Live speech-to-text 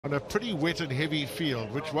on a pretty wet and heavy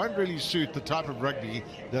field, which won't really suit the type of rugby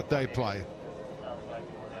that they play.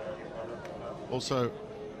 Also,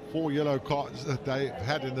 4 yellow cards that they've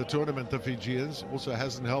had in the tournament, the Fijians, also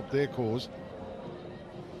hasn't helped their cause.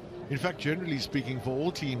 In fact, generally speaking, for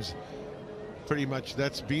all teams, pretty much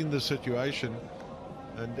that's been the situation.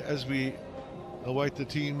 And as we await the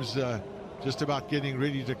teams just about getting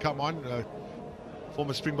ready to come on,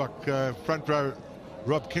 former Springbok front row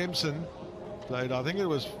Rob Kempson played, I think it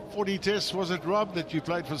was 40 tests, was it, Rob, that you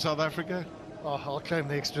played for South Africa? Oh, I'll claim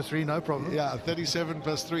the extra 3, no problem. Yeah, 37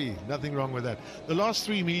 plus 3, nothing wrong with that. The last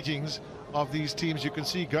 3 meetings of these teams, you can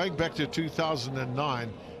see going back to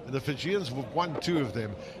 2009, and the Fijians won 2 of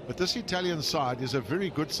them. But this Italian side is a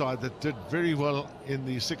very good side that did very well in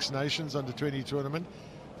the Six Nations Under-20 tournament,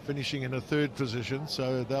 finishing in a 3rd position.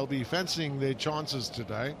 So they'll be fancying their chances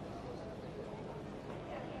today.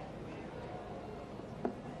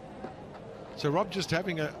 So, Rob, just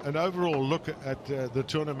having an overall look at the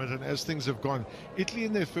tournament and as things have gone. Italy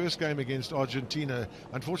in their first game against Argentina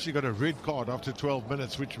unfortunately got a red card after 12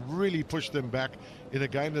 minutes, which really pushed them back in a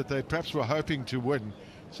game that they perhaps were hoping to win.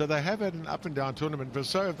 So they have had an up-and-down tournament, but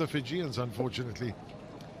so have the Fijians, unfortunately.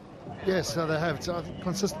 Yes, so they have. So I think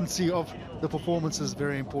consistency of the performance is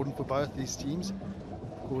very important for both these teams.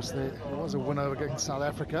 Of course, there was a win over against South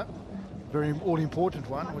Africa. Very all-important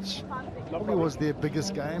one, which probably was their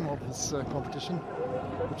biggest game of this competition,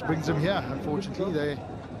 which brings them here. Unfortunately, they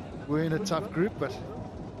were in a tough group, but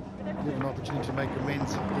have an opportunity to make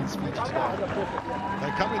amends against Fiji today. They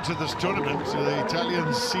come into this tournament, the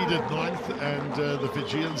Italians seeded 9th and the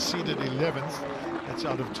Fijians seeded 11th. That's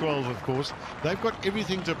out of 12, of course. They've got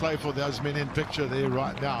everything to play for, those men in picture there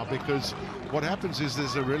right now, because what happens is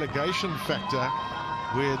there's a relegation factor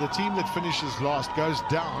where the team that finishes last goes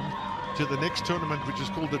down to the next tournament, which is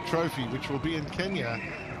called the Trophy, which will be in Kenya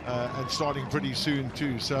and starting pretty soon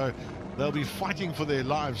too. So they'll be fighting for their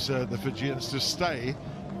lives, the Fijians, to stay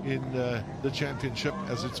in the championship,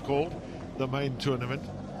 as it's called, the main tournament.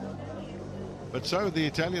 But so the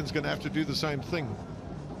Italians going to have to do the same thing.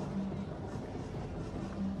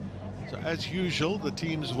 So as usual, the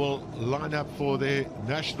teams will line up for their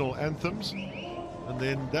national anthems, and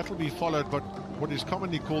then that'll be followed by what is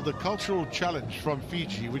commonly called the cultural challenge from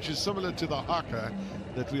Fiji, which is similar to the haka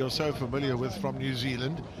that we are so familiar with from New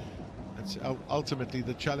Zealand. It's ultimately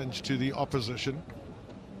the challenge to the opposition.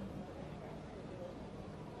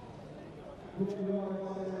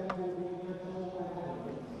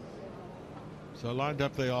 So lined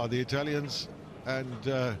up they are, the Italians and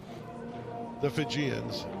the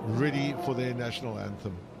Fijians, ready for their national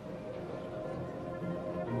anthem.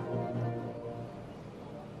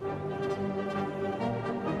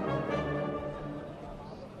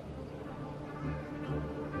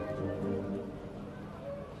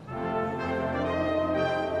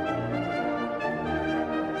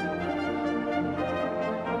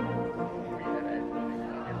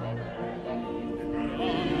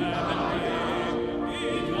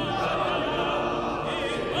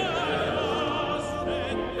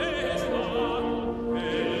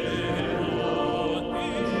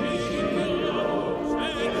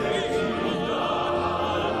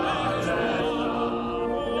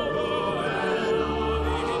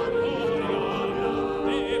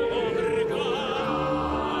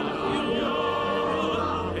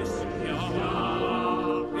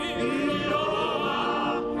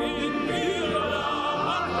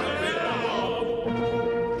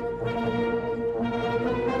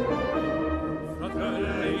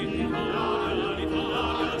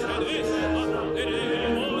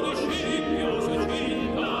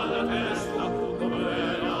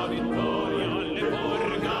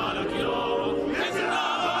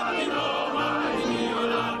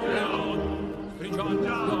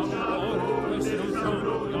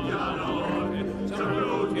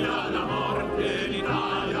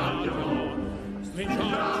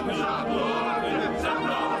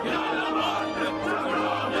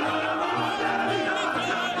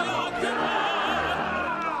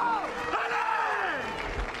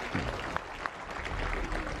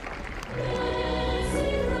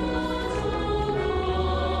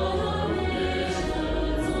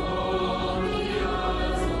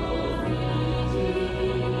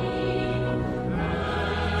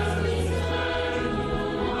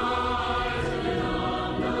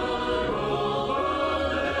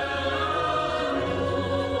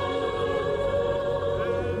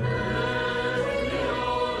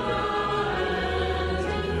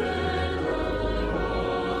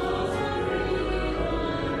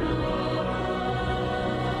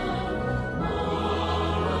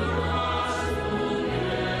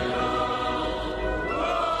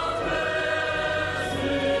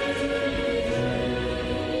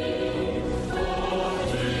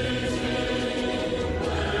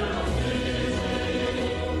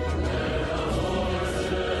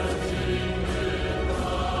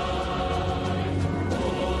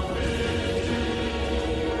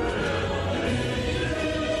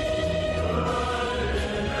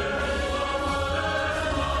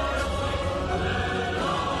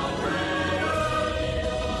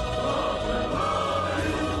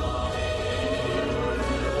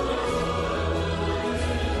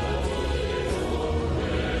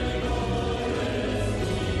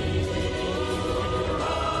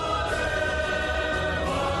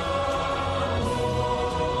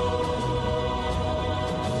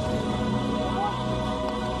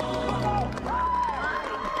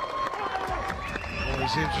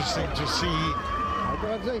 always interesting to see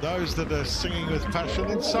those that are singing with passion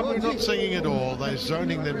and some are not singing at all. They're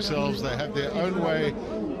zoning themselves. They have their own way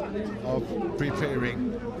of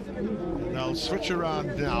preparing. And they'll switch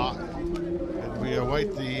around now, and we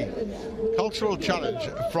await the cultural challenge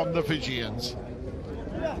from the Fijians.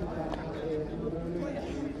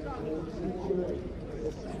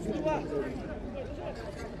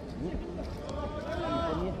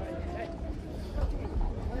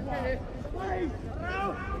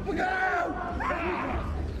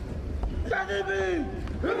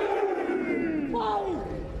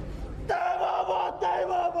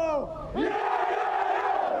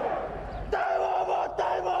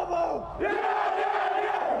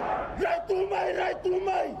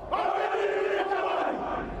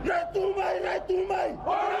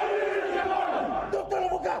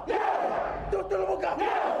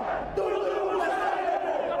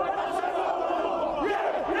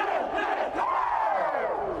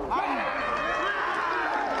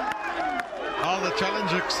 The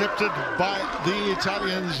challenge accepted by the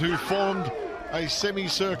Italians, who formed a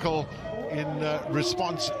semicircle in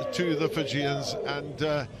response to the Fijians, and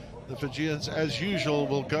the Fijians, as usual,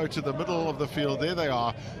 will go to the middle of the field. There they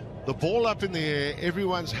are, the ball up in the air,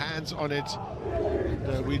 everyone's hands on it.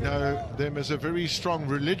 And, we know them as a very strong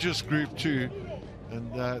religious group too,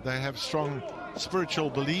 and they have strong spiritual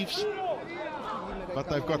beliefs. But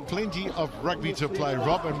they've got plenty of rugby to play,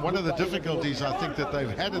 Rob, and one of the difficulties I think that they've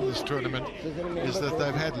had in this tournament is that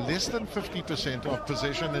they've had less than 50% of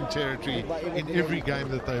possession and territory in every game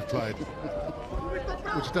that they've played.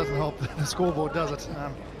 Which doesn't help the scoreboard, does it?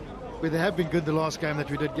 Where they have been good the last game that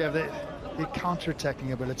we did give, their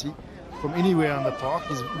counter-attacking ability from anywhere on the park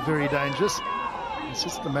is very dangerous. It's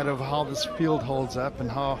just a matter of how this field holds up and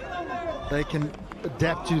how they can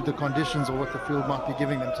adapt to the conditions or what the field might be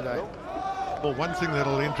giving them today. Well, one thing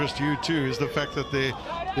that'll interest you too is the fact that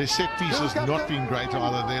their set piece has not been great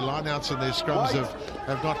either. Their lineouts and their scrums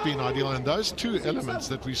have not been ideal. And those two elements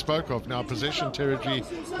that we spoke of now, possession territory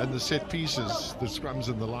and the set pieces, the scrums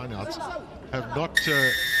and the lineouts, have not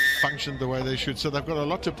functioned the way they should. So they've got a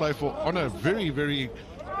lot to play for on a very, very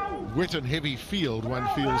wet and heavy field, one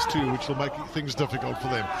feels too, which will make things difficult for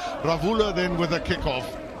them. Ravula then with a kickoff,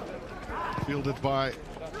 fielded by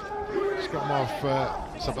scrum off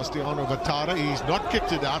Sebastiano Vatara. He's not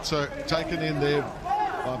kicked it out, so taken in there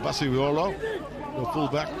by Basiuolo, the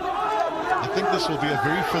fullback. I think this will be a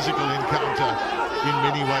very physical encounter in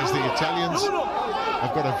many ways. The Italians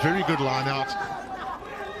have got a very good line out,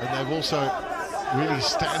 and they've also really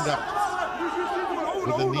stand up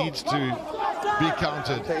with the needs to be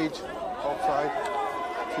counted. Page, offside,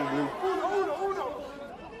 2 blue.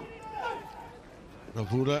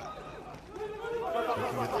 Ravula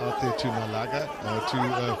taking it out there to Malaga, to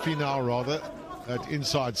Finau rather, at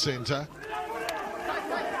inside centre.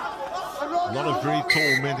 A lot of very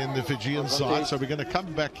tall men in the Fijian side, so we're going to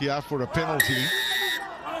come back here for a penalty.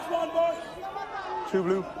 2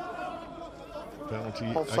 blue. Penalty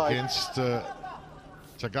Offside. against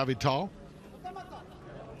Tagavital.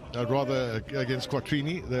 Rather against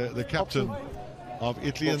Quattrini, the captain of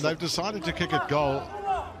Italy, and they've decided to kick it goal.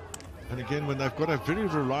 And again, when they've got a very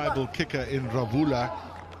reliable kicker in Ravula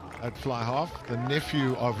at fly half, the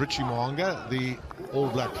nephew of Richie Mo'unga, the All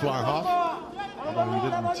Black fly half. Although he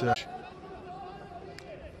didn't.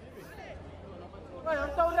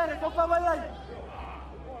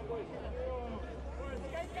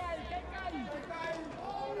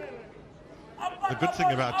 The good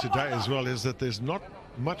thing about today as well is that there's not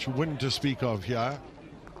much wind to speak of here.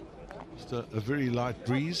 Just a very light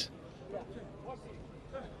breeze,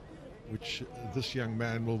 which this young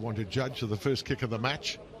man will want to judge for the first kick of the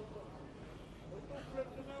match.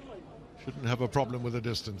 Shouldn't have a problem with the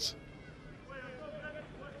distance.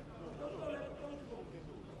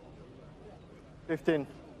 $15.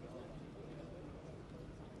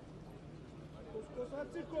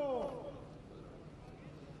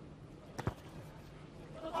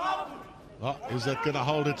 Oh, is that going to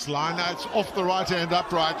hold its line? Now it's off the right hand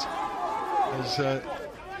upright. As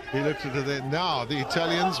he looked at it there. Now the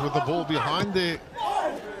Italians with the ball behind there,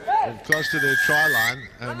 close to their try line,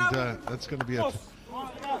 and that's going to be a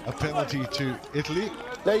penalty to Italy.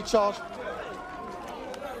 Late charge.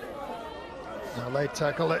 A late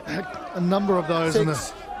tackle. A number of those in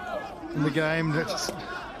the game. That's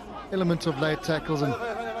element of late tackles and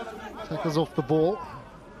tackles off the ball.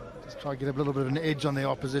 Just try to get a little bit of an edge on the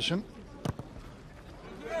opposition.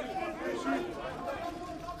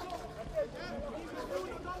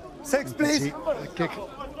 Six, please. Kick.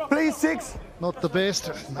 Please, 6. Not the best.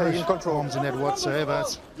 Hey, in control. Arms in that whatsoever. A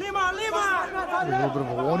little bit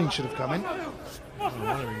of a warning should have come in.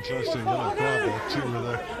 Running close to a yellow card there too with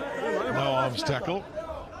a no arms tackle.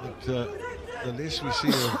 But the less we see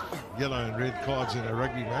of yellow and red cards in a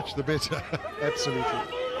rugby match, the better. Absolutely.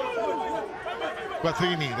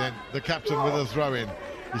 Quathini then, the captain, with a throw in.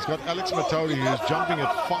 He's got Alex Matoli, who's jumping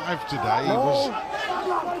at 5 today. He was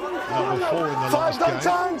number 4 in the last game.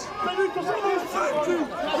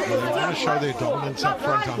 They want to show their dominance up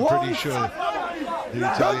front, I'm pretty sure. The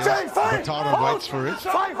Italians, Batara waits for it.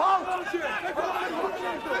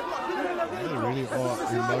 They really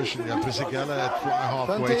are in motion. Brisigella at fly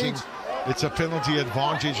half waiting. It's a penalty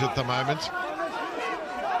advantage at the moment.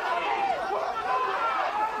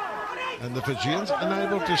 And the Fijians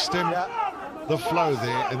unable to stem the flow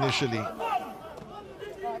there initially.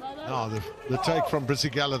 Now the take from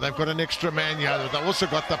Brisigella. They've got an extra man here. They've also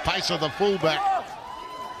got the pace of the fullback.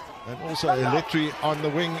 And also Eletri on the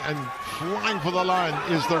wing, and flying for the line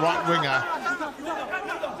is the right winger.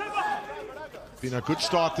 Been a good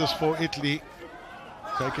start this for Italy.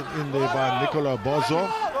 Taken in there by Nicola Bozzo.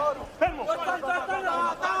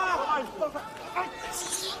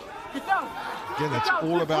 Again, it's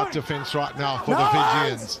all about defense right now for the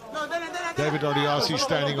Fijians. David Odiasi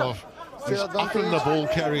standing off. He's often the ball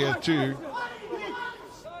carrier too.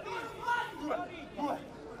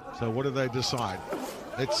 So what do they decide?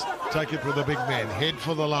 Let's take it with the big man. Head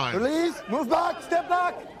for the line. Release, move back, step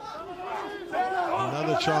back.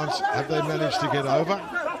 Another chance. Have they managed to get over?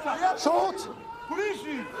 Short.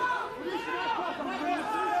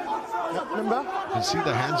 Remember? You can see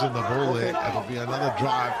the hands on the ball there. It'll be another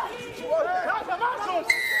drive.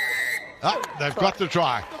 Ah, they've got the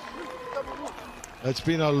try. It's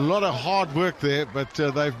been a lot of hard work there, but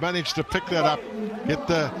they've managed to pick that up.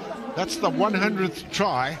 That's the 100th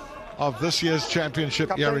try of this year's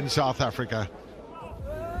championship here in South Africa.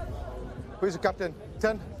 Who's the captain?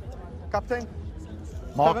 10. Captain?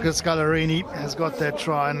 Marcus Gallerini has got that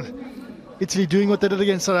try, and Italy doing what they did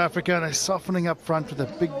against South Africa, and they're softening up front with a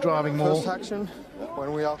big driving maul. First action,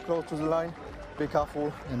 when we are close to the line, be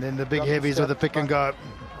careful. And then the big heavies with the pick and go.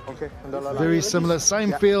 Okay. Very similar,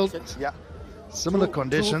 same field, similar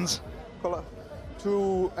conditions.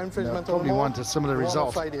 Two infringement probably want a similar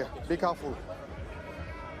result. Be careful.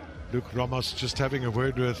 Luke Ramos just having a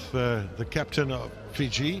word with the captain of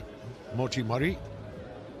Fiji, Moti Murray.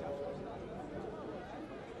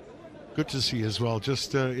 Good to see as well,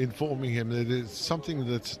 just informing him that it's something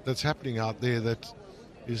that's happening out there that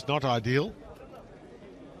is not ideal.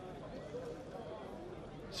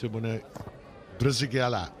 Simone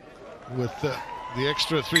Brisigella with the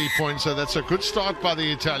extra 3 points, so that's a good start by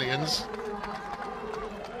the Italians.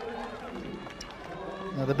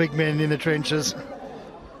 Now the big men in the trenches,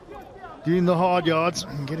 doing the hard yards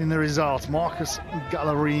and getting the results. Marcus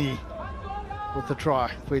Gallerini with the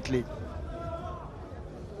try for Italy.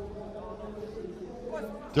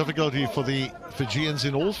 Difficulty for the Fijians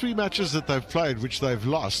in all 3 matches that they've played, which they've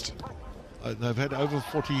lost. They've had over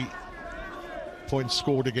 40 points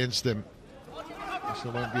scored against them, which they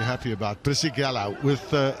won't be happy about. Brisigella with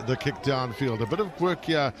the kick downfield. A bit of work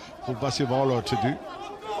here for Basivolo to do.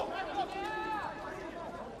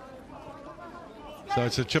 So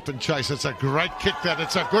it's a chip and chase. It's a great kick that.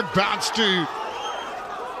 It's a good bounce too.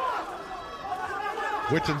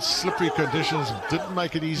 Wet and slippery conditions didn't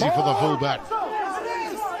make it easy for the fullback.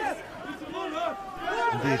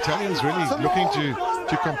 And the Italians really looking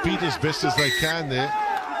to compete as best as they can there.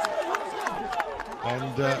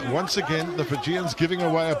 And once again, the Fijians giving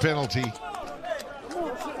away a penalty.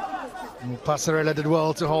 And Passarella did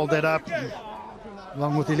well to hold that up,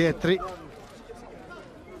 along with Eletri.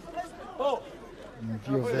 In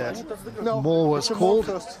view of that, more was called.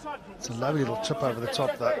 It's a lovely little chip over the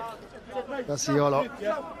top though. Daciolo.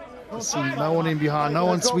 See no one in behind, no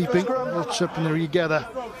one sweeping. Little chip and the regather.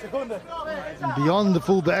 And beyond the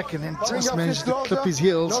fullback, and then just managed to clip his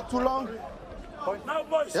heels. Not too long.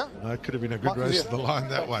 It could have been a good race to the line,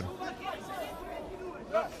 that one.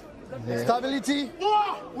 Yeah. Stability.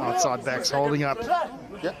 Outside backs holding up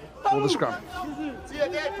for the scrum.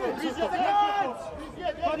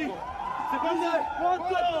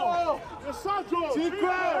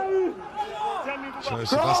 So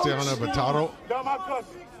Sebastiano Bataro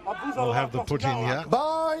will have the put in here.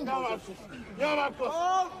 Bind.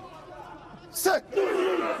 Set.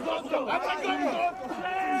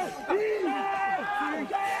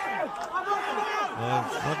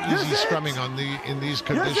 Not easy scrumming in these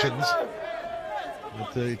conditions.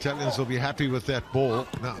 But the Italians will be happy with that ball.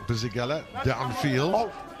 Now Brisigella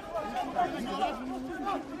downfield.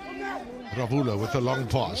 Ravula with a long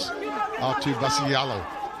pass out to Basialo.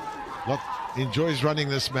 Enjoys running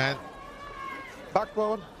this man.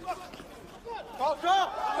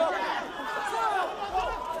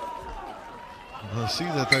 I see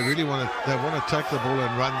that they really want to take the ball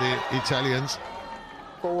and run the Italians.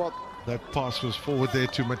 Forward. That pass was forward there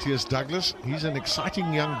to Matthias Douglas. He's an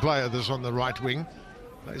exciting young player, this on the right wing.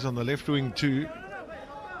 Plays on the left wing too,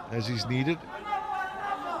 as he's needed.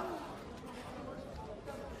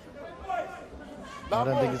 I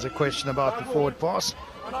don't think it's a question about the forward pass.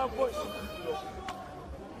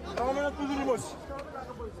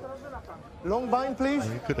 Long bind, please.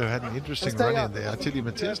 He could have had an interesting run in there. I tell you,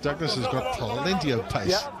 Matthias Douglas has got plenty of pace.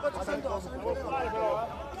 Yeah.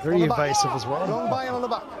 Very evasive as well. Long bind on the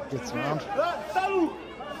back. Gets around.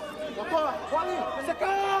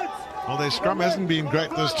 Well, their scrum hasn't been great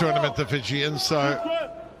this tournament, the Fijians, so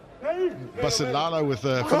Basilala with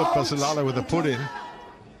Philip Basilala with a put in,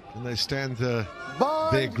 and they stand their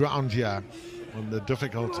ground here on the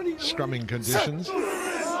difficult scrumming conditions.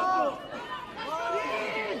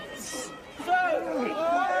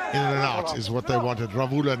 In and out is what they wanted.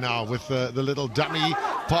 Ravula now with the little dummy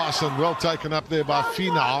pass, and well taken up there by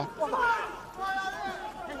Finau.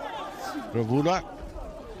 Ravula,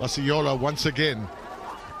 Basiola once again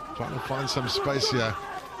trying to find some space here.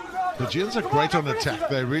 The Fijians are great on attack.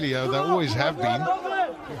 They really are. They always have been,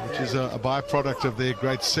 which is a byproduct of their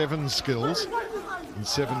grade 7 skills in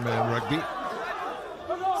 7-man rugby.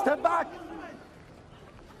 Step back.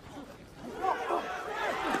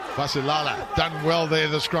 Basilala done well there,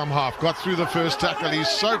 the scrum half. Got through the first tackle. He's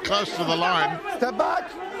so close to the line. Step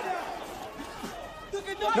back.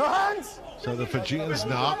 No hands. So the Fijians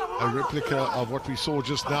now, a replica of what we saw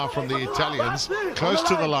just now from the Italians, close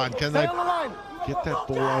to the line. Can they get that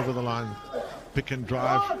ball over the line? Pick and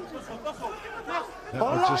drive. That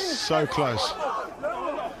was just so close.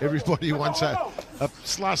 Everybody wants a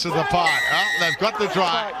slice of the pie. Oh, they've got the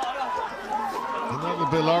try. And that will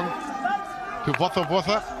belong to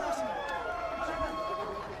Botha.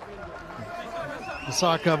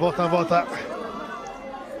 Osaka Botha.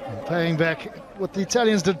 Paying back what the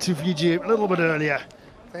Italians did to Fiji a little bit earlier.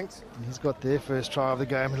 Thanks. And he's got their first try of the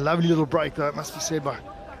game. Lovely little break, though, it must be said, by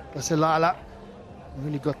Basilala.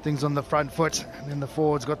 Really got things on the front foot, and then the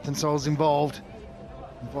forwards got themselves involved.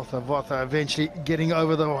 Botha eventually getting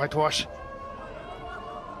over the whitewash.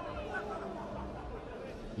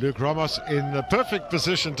 Luke Ramos in the perfect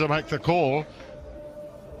position to make the call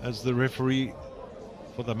as the referee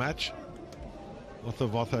for the match.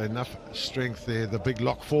 Botha enough strength there, the big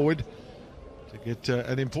lock forward, to get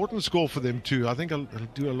an important score for them too. I think it'll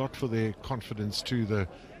do a lot for their confidence too, the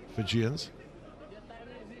Fijians.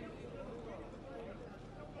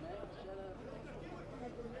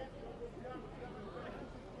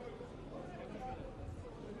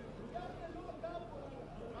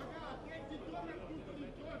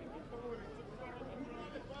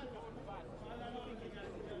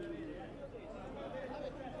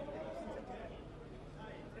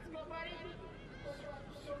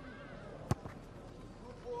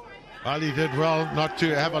 Ali did well not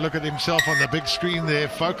to have a look at himself on the big screen there.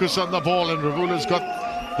 Focus on the ball, and Ravula's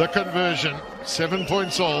got the conversion. 7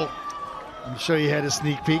 points all. I'm sure he had a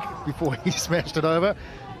sneak peek before he smashed it over.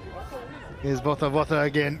 Here's Botha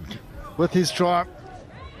again with his try.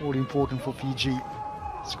 All important for Fiji.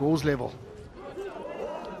 Scores level.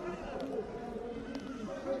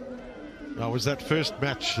 Now, was that first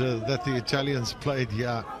match that the Italians played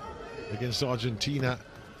here against Argentina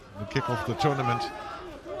to kick off the tournament,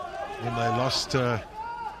 when they lost their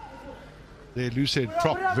loose-head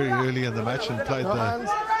prop very early in the match and played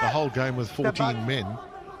the whole game with 14 men.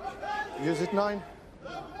 Use it 9.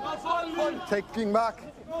 Taking back.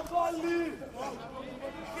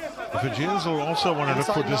 The Fijians will also want to look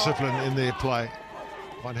for discipline in their play.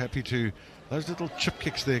 Quite happy to. Those little chip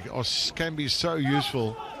kicks there can be so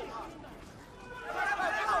useful.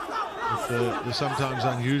 With the sometimes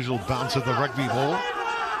unusual bounce of the rugby ball.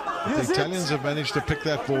 But the Italians have managed to pick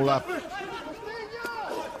that ball up.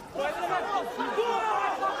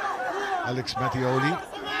 Alex Mattioli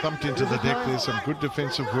thumped into the deck. There's some good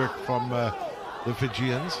defensive work from the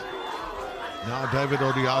Fijians. Now David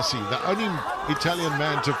Odiasi, the only Italian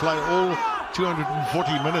man to play all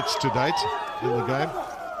 240 minutes to date in the game.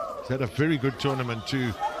 He's had a very good tournament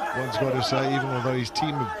too, one's got to say, even although his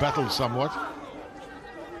team have battled somewhat.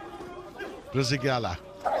 Rizigala,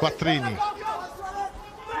 Quattrini.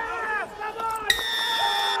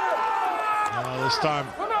 This time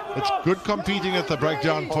it's good competing at the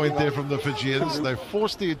breakdown point there from the Fijians. They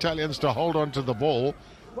forced the Italians to hold on to the ball,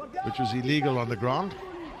 which was illegal on the ground.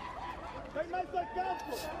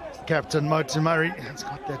 Captain Moti Murray has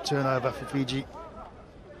got that turnover for Fiji.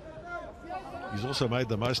 He's also made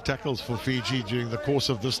the most tackles for Fiji during the course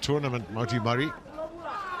of this tournament, Moti Murray.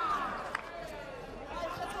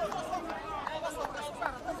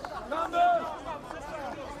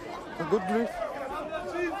 good blue.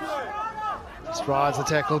 Strides the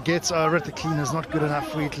tackle, gets over it. The cleaner's not good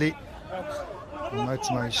enough, Wheatley.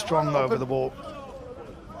 Notes Murray strong over the ball.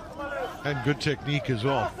 And good technique as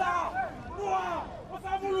well.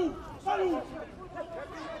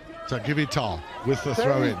 So Givital with the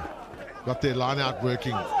throw in. Got their line out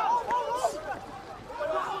working.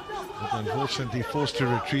 But unfortunately forced to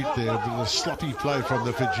retreat there with a sloppy play from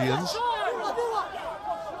the Fijians.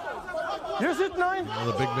 Now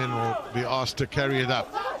the big men will be asked to carry it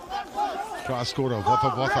up. Try scorer,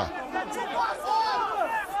 Wotha.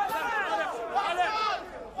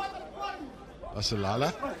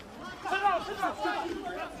 Asalala.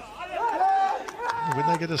 When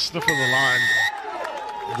they get a sniff of the line,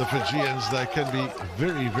 the Fijians, they can be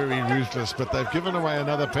very, very ruthless, but they've given away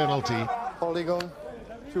another penalty. Polygon,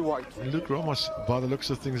 2 white. And Luke Ramos, by the looks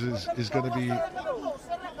of things, is going to be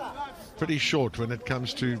pretty short when it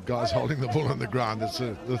comes to guys holding the ball on the ground. It's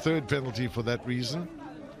the 3rd penalty for that reason.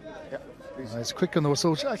 It's quick on the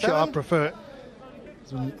whistle, which actually I prefer.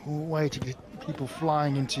 It's a way to get people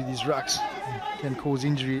flying into these rucks. Can cause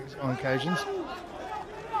injury on occasions.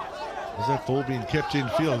 Has that ball been kept in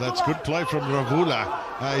field? That's good play from Ravula.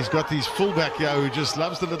 He's got these fullback here who just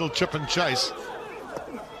loves the little chip and chase,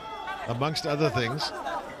 amongst other things.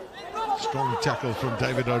 Strong tackle from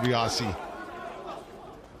David Oriasi.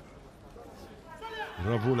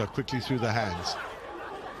 Ravula quickly through the hands.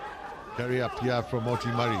 Carry up here from Moti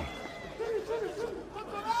Murray.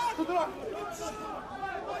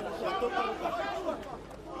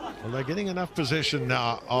 Well, they're getting enough possession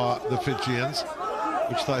now, are the Fijians,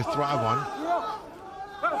 which they thrive on.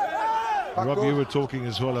 Rob, you were talking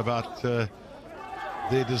as well about their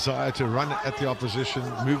desire to run at the opposition,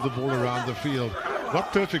 move the ball around the field.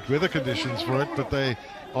 Not perfect weather conditions for it, but they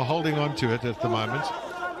are holding on to it at the moment.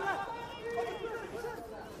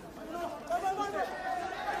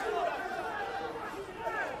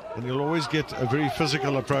 And you'll always get a very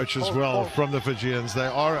physical approach as well from the Fijians. They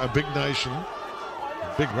are a big nation,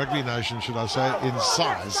 big rugby nation, should I say, in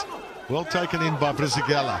size. Well taken in by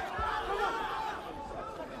Brisigella.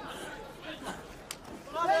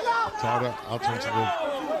 Tara out onto the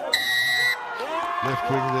left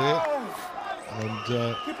wing there.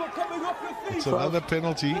 And it's another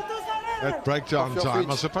penalty at breakdown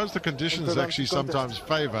time. I suppose the conditions actually sometimes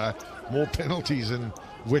favour more penalties in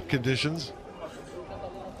wet conditions.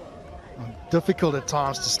 Difficult at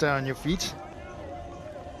times to stay on your feet.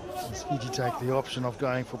 As Fiji take the option of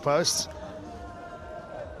going for posts.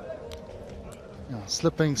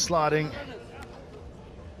 Slipping, sliding.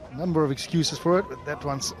 A number of excuses for it, but that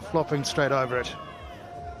one's flopping straight over it.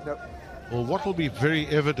 Yep. Well, what will be very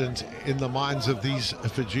evident in the minds of these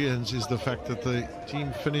Fijians is the fact that the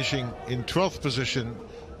team finishing in 12th position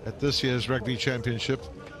at this year's Rugby Championship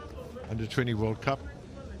Under-20 World Cup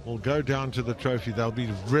will go down to the trophy. They'll be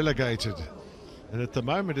relegated. And at the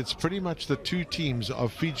moment, it's pretty much the 2 teams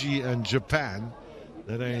of Fiji and Japan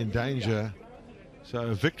that are in danger. So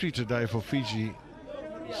a victory today for Fiji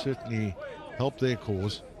will certainly help their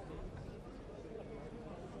cause.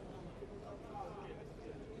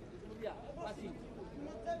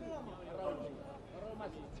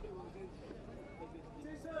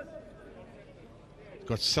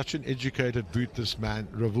 Got such an educated boot, this man,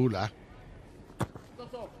 Ravula.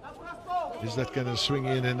 Is that going to swing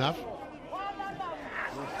in enough?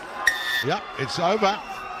 Yeah, it's over.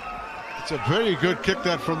 It's a very good kick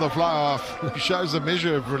that from the fly off. He shows a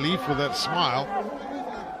measure of relief with that smile.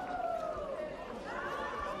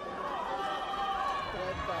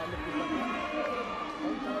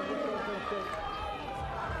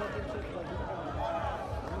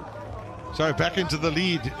 So back into the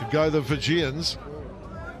lead go the Fijians.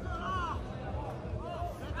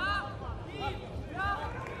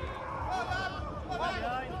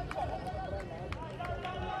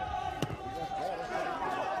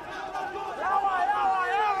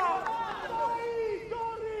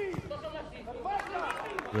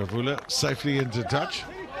 Ravula safely into touch.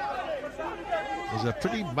 There's a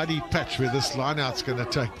pretty muddy patch where this line-out's going to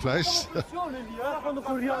take place.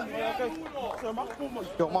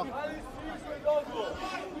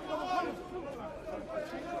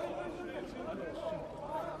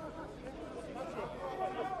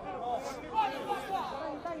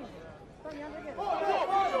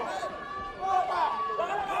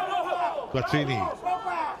 Platini.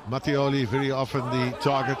 Mattioli very often the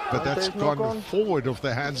target, but that's gone forward off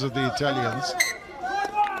the hands of the Italians.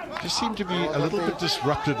 Just seem to be a little bit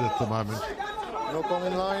disrupted at the moment. No come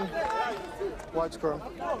in line. White scrum.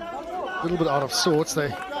 A little bit out of sorts. They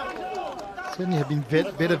certainly have been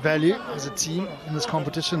better value as a team in this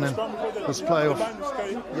competition than this playoff.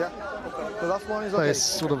 Yeah, the last one is okay.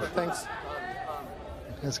 Sort of thanks.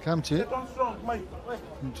 Has come to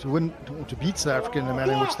win, to beat South Africa in the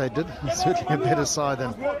manner in which they did. It's certainly a better side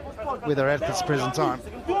than where they're at this present time.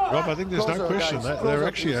 Rob, I think there's no question that they're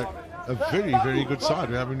actually a very, very good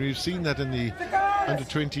side. I mean, we've seen that in the under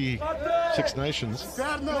 26 nations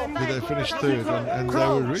where they finished third, and they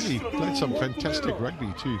were really played some fantastic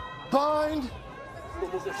rugby too. Bind.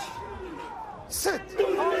 Sit.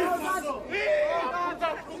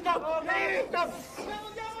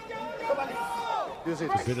 It's a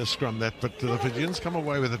better scrum that, but the Fijians come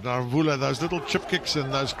away with it. Now Mvula, those little chip kicks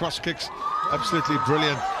and those cross kicks, absolutely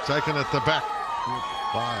brilliant. Taken at the back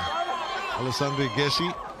by Alessandro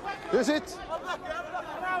Gessi. Is it?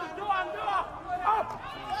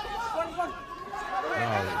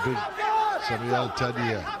 Oh, big Samuel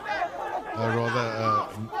Tadia, or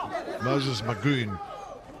rather Moses Magoon.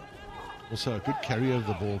 Also a good carrier of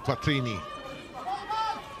the ball. Quattrini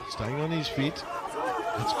staying on his feet.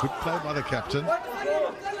 That's good play by the captain.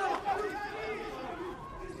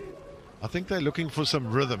 I think they're looking for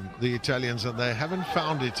some rhythm, the Italians, and they haven't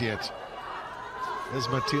found it yet. There's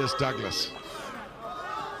Matthias Douglas.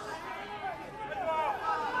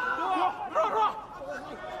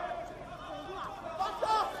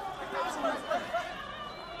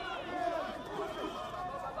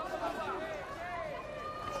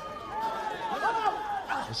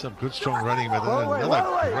 Some good strong running, but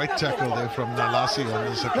another great tackle there from Nalasi on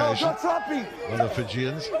this occasion by the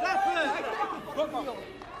Fijians.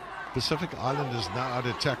 Pacific Islanders now out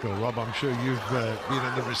of tackle. Rob, I'm sure you've been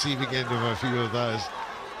on the receiving end of a few of those.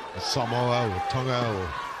 Samoa or Tonga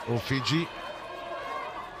or Fiji.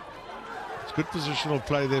 It's good positional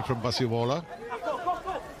play there from Basiwola.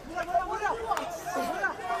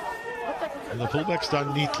 And the fullback's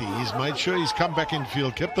done neatly. He's made sure he's come back in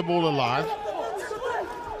field, kept the ball alive.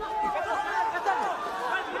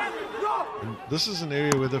 And this is an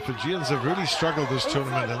area where the Fijians have really struggled this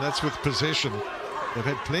tournament, and that's with possession. They've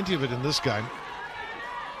had plenty of it in this game.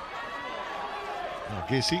 Now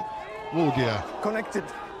Gessi. Oh dear. Connected.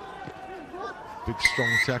 Big strong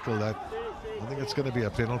tackle that. I think it's going to be a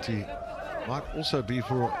penalty. Might also be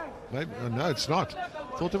for, maybe, no, it's not.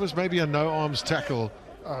 Thought there was maybe a no arms tackle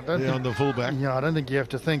there on the fullback. Yeah, I don't think you have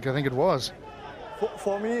to think. I think it was.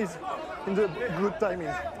 For me, it's in the good timing.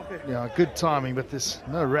 Okay. Yeah, good timing, but there's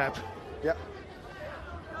no wrap. Yeah.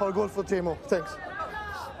 All goal for Temo. Thanks.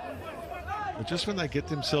 But just when they get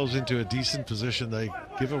themselves into a decent position, they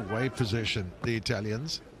give away possession, the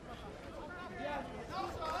Italians.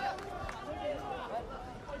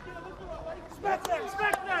 I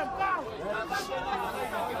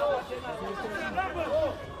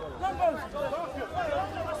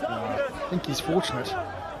think he's fortunate.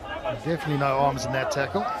 Definitely no arms in that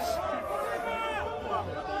tackle.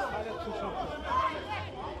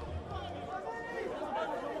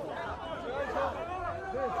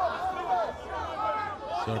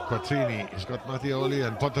 So Quattrini, he's got Mattioli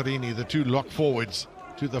and Potterini, the two lock forwards.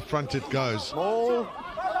 To the front it goes. Ball.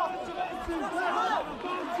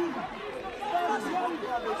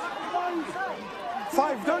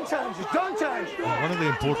 Five, don't change, don't change. And one of the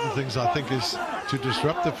important things I think is to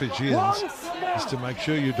disrupt the Fijians is to make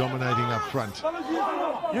sure you're dominating up front.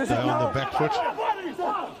 They're on the back foot.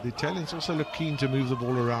 The Italians also look keen to move the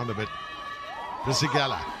ball around a bit.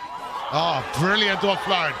 Brisigala. Oh, brilliant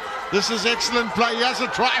offload. This is excellent play. He has a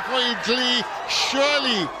try for Italy.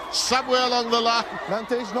 Surely somewhere along the line.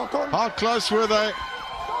 Advantage, not on. How close were they?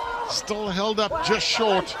 Still held up just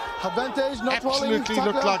short. Advantage, not Absolutely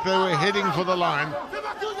looked like they were heading for the line.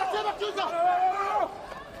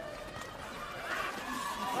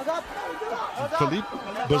 Philippe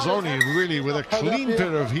Bazzoni really with a clean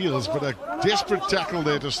pair of heels, but a desperate tackle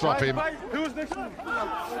there to stop him.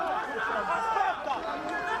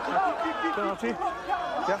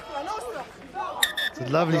 It's a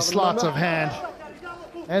lovely sleight of hand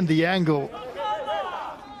and the angle.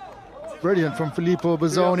 Brilliant from Filippo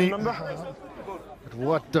Bazzoni. But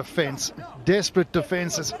what defense, desperate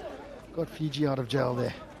defense has got Fiji out of jail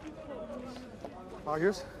there.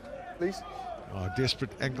 Argues, please. Oh,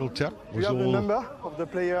 desperate ankle tap. We have the number of the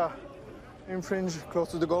player infringed close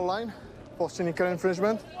to the goal line for cynical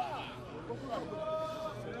infringement.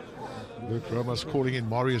 Luke Ramos calling in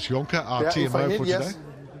Marius Jonker, our Yeah, TMO for today. Yes.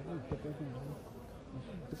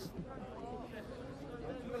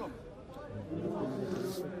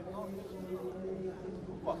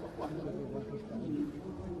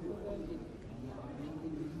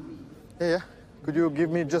 Yeah, could you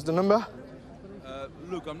give me just the number?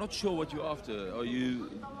 Look, I'm not sure what you're after. Are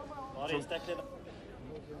you...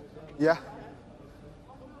 Yeah,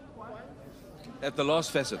 At the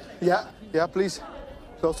last facet. Yeah, yeah, please.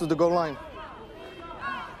 Close to the goal line.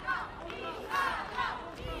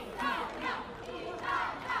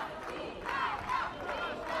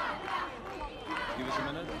 Give us a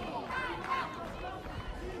minute.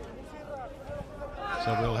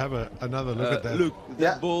 So we'll have another look at that. Look, that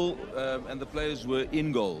Yeah. ball and the players were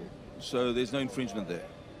in goal, so there's no infringement there.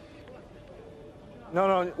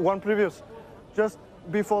 No, one previous. Just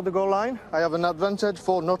before the goal line, I have an advantage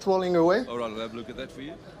for not rolling away. All right, I'll have a look at that for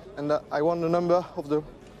you. And I want the number of the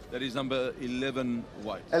That is number 11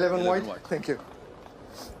 white. 11 white. Thank you.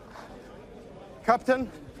 Captain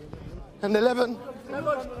and 11.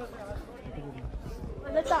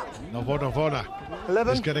 Navona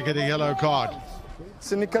 11. is going to get a yellow card.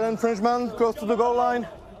 Cynical infringement, close to the goal line.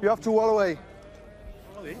 You have to roll away.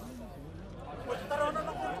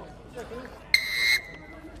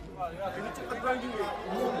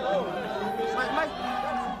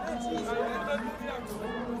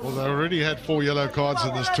 Well, they already had 4 yellow cards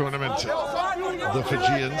in this tournament, the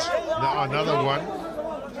Fijians. Now another one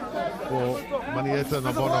for Manieta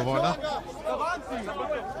Navona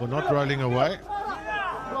for not rolling away.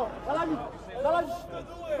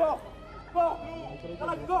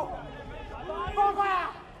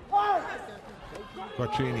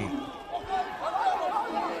 Quattrini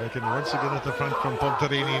taken once again at the front from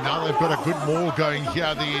Pontarini. Now they've got a good maul going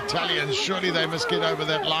here, the Italians. Surely they must get over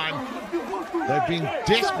that line. They've been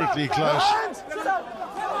desperately close.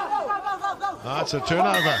 It's a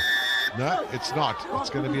turnover. No, it's not. It's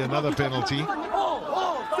going to be another penalty.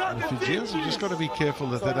 And the Fijians have just got to be careful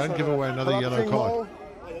that they don't give away another yellow card.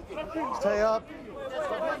 Stay up.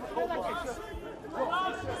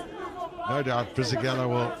 No doubt Brizigallo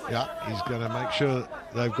will, he's going to make sure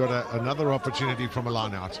they've got another opportunity from a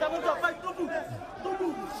line out.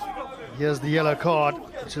 Here's the yellow card,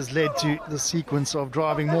 which has led to the sequence of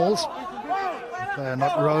driving mauls. They are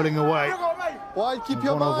not rolling away. Why keep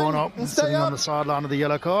your Bono mind? sitting on the sideline of the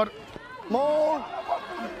yellow card. More.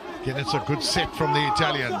 Again, it's a good set from the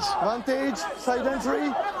Italians. Advantage, side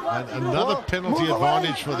entry. And another penalty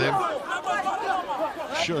advantage for them.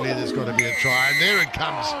 Surely there's got to be a try, and there it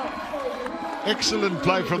comes. Excellent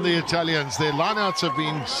play from the Italians. Their lineouts have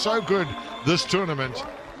been so good this tournament,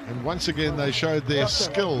 and once again they showed their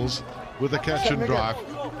skills with the catch and drive.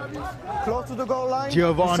 Close to the goal line.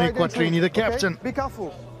 Giovanni Quattrini, the captain. Okay, be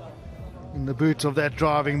careful. In the boot of that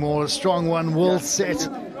driving maul, a strong one, well set.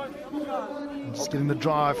 Just getting the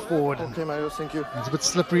drive forward. Okay, Mario, thank you. It's a bit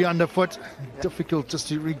slippery underfoot. Difficult just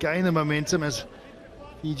to regain the momentum as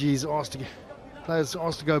Fiji's players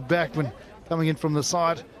asked to go back when coming in from the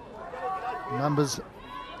side. Numbers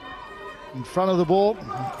in front of the ball.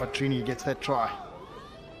 Quattrini gets that try.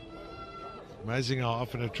 Amazing how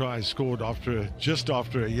often a try is scored just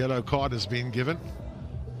after a yellow card has been given.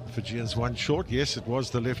 Fijians one short. Yes, it was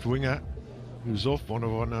the left winger who's off,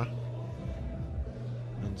 Bonavona.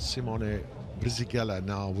 And Simone Brizigella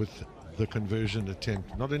now with the conversion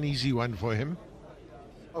attempt. Not an easy one for him.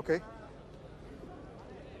 Okay.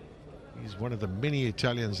 He's one of the many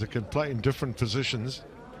Italians that can play in different positions.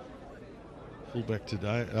 Fullback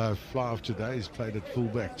today, fly-off today, he's played at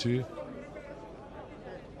fullback too.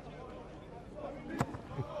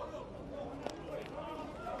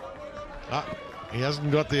 He hasn't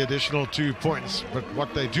got the additional 2 points, but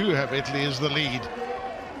what they do have, Italy, is the lead.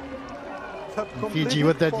 Fiji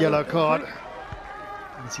with that yellow card.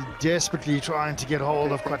 Is he desperately trying to get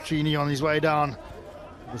hold of Quattrini on his way down?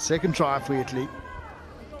 The second try for Italy.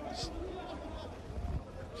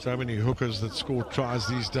 So many hookers that score tries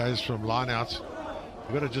these days from lineouts.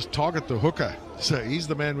 We've got to just target the hooker. So he's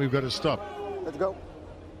the man we've got to stop. Let's go.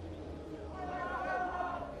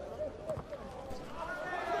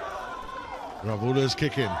 Ravula's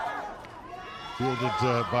kick in. Fielded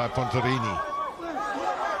by Pontarini.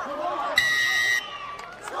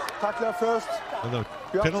 Tackler first. And the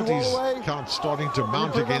penalties count starting to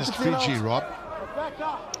mount against Fiji, Rob.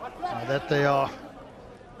 That they are.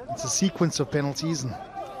 It's a sequence of penalties and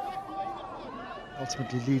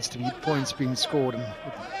ultimately leads to points being scored.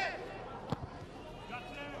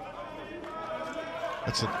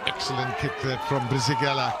 That's an excellent kick there from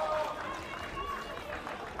Brizigella.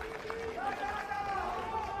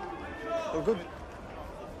 Oh, good.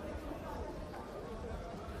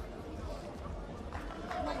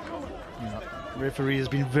 The referee has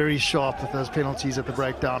been very sharp with those penalties at the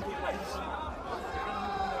breakdown.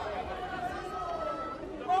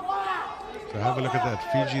 So have a look at that.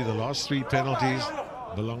 Fiji, the last 3 penalties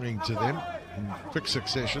belonging to them in quick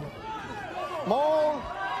succession. More.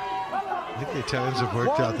 I think the Italians have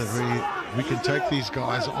worked out that we can take these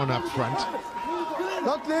guys on up front.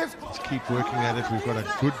 Not lift. Let's keep working at it. We've got a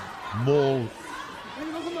good maul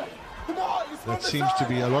that seems to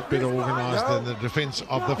be a lot better organized than the defense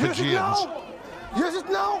of the Fijians. Use it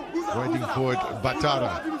now. Waiting for it,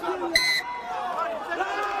 Batara.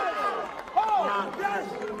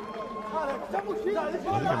 I think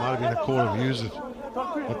it might have been a call of use it,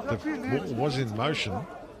 but the ball was in motion.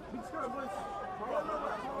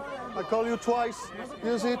 I call you twice.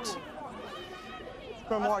 Use it.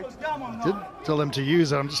 Scrum white. Did tell them to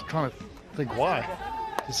use it. I'm just trying to think why.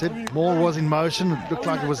 He said ball was in motion. It looked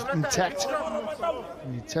like it was intact.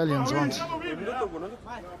 The Italians weren't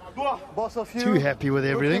Both of you. too happy with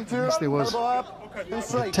everything. At least there was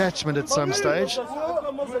attachment at some stage.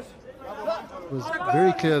 It was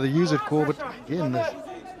very clear the use it call, but again,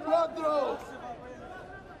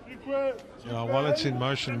 Yeah, while it's in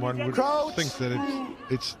motion, one would think that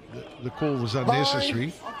the call was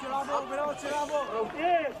unnecessary.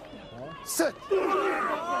 Sit.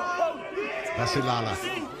 Vasilala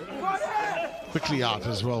quickly out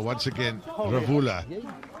as well. Once again, Ravula.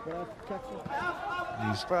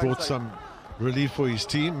 He's brought some relief for his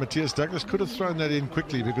team. Matthias Douglas could have thrown that in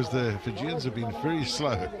quickly because the Fijians have been very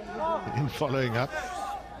slow in following up.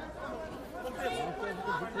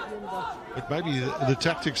 But maybe the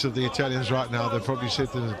tactics of the Italians right now, they've probably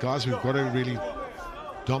said to the guys, we've got to really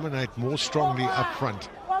dominate more strongly up front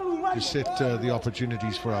to set the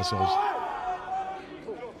opportunities for ourselves.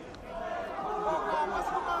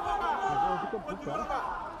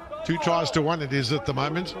 Two tries to one it is at the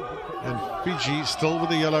moment, and Fiji still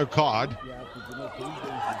with a yellow card.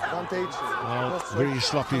 Well, very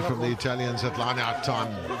sloppy from the Italians at line-out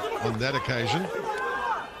time on that occasion.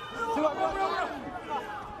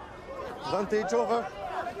 Advantage over.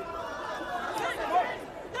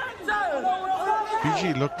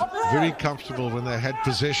 Fiji looked very comfortable when they had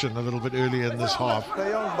possession a little bit earlier in this half.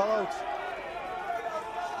 Play on, ball out.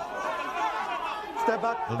 Step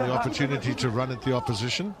back. And the opportunity to run at the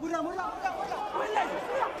opposition.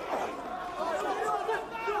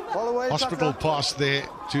 Ball away. Hospital pass there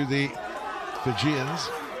to the Fijians,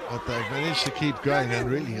 but they've managed to keep going. And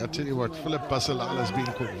really, I tell you what, Philip Basalala has been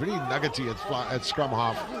caught very nuggety at scrum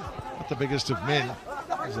half. Not the biggest of men.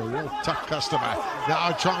 He's a real tough customer. Now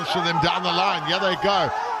a chance for them down the line. Yeah, they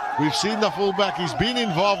go. We've seen the fullback. He's been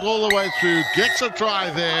involved all the way through. Gets a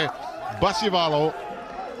try there. Basivalo.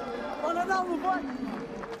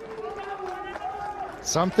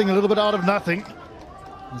 something a little bit out of nothing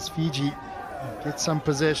as Fiji get some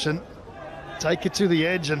possession, take it to the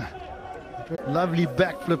edge, and lovely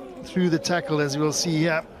backflip through the tackle, as we'll see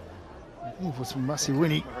here. I think it was from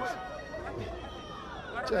Masiwini.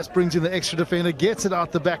 Just brings in the extra defender, gets it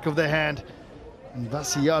out the back of the hand, and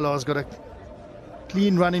Vasialo has got a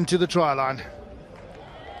clean run into the try line.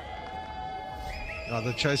 Now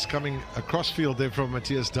the chase coming across field there from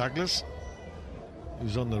Matthias Douglas,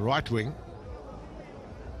 who's on the right wing.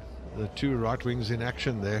 The two right wings in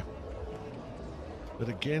action there. But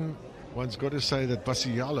again, one's got to say that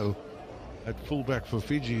Basialo at fullback for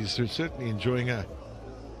Fiji is certainly enjoying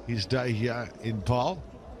his day here in Paarl.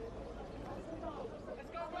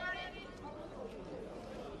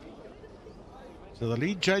 So the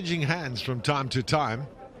lead changing hands from time to time.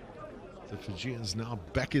 The Fijians now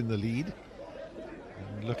back in the lead,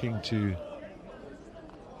 and looking to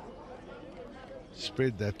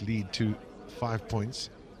spread that lead to 5 points.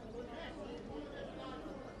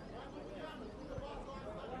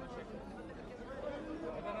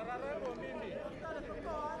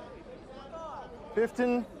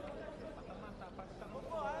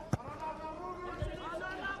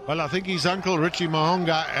 Well, I think his uncle Richie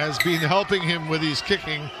Mahonga has been helping him with his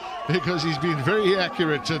kicking, because he's been very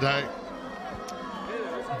accurate today.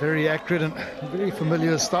 Very accurate and very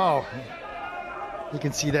familiar style. You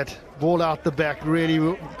can see that ball out the back,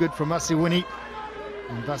 really good from Masiwini.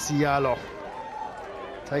 And Vasialo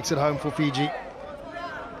takes it home for Fiji.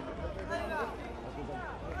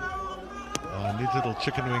 A neat little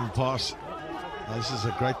chicken wing pass. Now, this is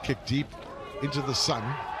a great kick deep into the sun.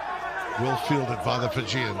 Well fielded by the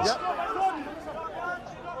Fijians. Yep.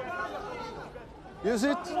 Use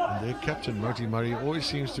it. And their captain, Moti Murray, always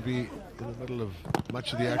seems to be in the middle of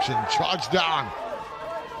much of the action. Charge down.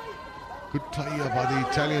 Good play here by the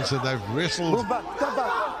Italians, and they've wrestled Move back, step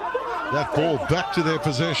back. that ball back to their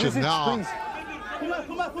possession. Use it, Now, please.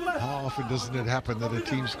 how often doesn't it happen that a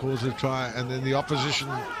team scores a try and then the opposition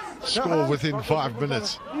score within 5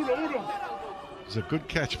 minutes? It's a good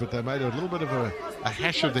catch, but they made a little bit of a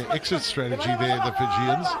hash of their exit strategy there, the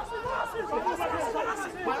Fijians.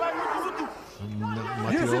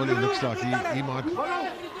 Matioli looks like he might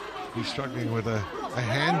be struggling with a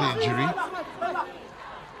hand injury.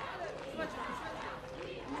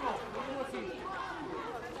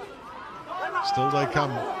 Still they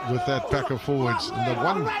come with that pack of forwards. And the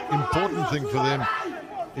one important thing for them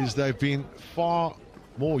is they've been far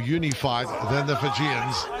more unified than the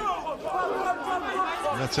Fijians.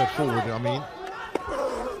 And that's at forward, I mean.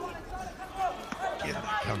 Again,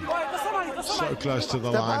 they come so close to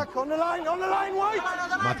the line. On the line, White.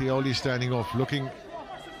 Mattioli standing off, looking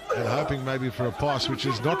and hoping maybe for a pass, which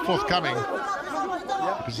is not forthcoming.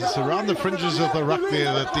 Because it's around the fringes of the ruck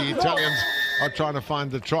there that the Italians are trying to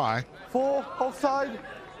find the try. 4 offside.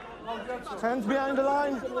 Hands behind the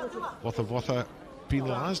line. Watha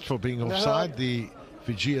penalised for being offside, the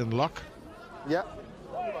Fijian lock. Yeah.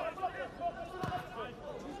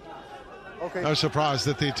 Okay. No surprise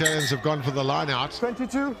that the Italians have gone for the line out.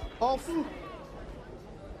 22 off.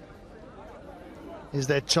 Is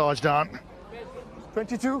that charge down?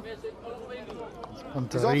 22.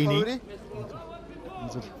 Montarini.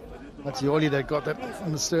 Mattioli, they got that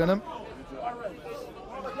in the sternum.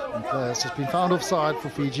 And it's just been found offside for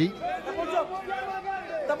Fiji.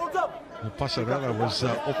 Passarella was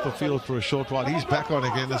off the field for a short while. He's back on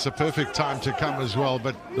again. It's a perfect time to come as well,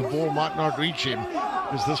 but the ball might not reach him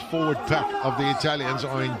because this forward pack of the Italians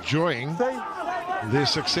are enjoying their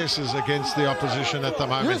successes against the opposition at the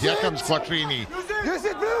moment. Here comes Quattrini. Use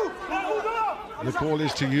it, Blue. The call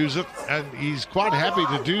is to use it, and he's quite happy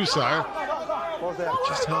to do so.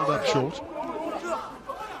 Just held up short.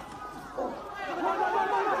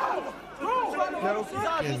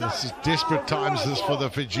 Again, this is desperate times this for the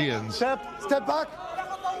Fijians. Step back.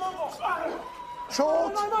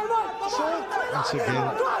 Short. Once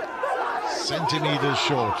again, centimeters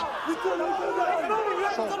short.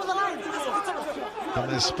 Can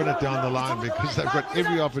they spin it down the line because they've got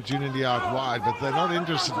every opportunity out wide, but they're not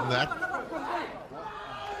interested in that.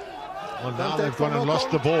 Well, now they've gone and lost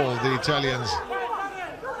the ball, the Italians.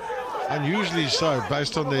 Unusually so,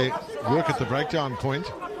 based on their work at the breakdown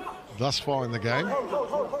point thus far in the game.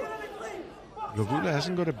 Ravula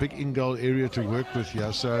hasn't got a big in-goal area to work with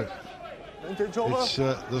here, so it's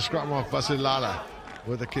the scrum of Basilala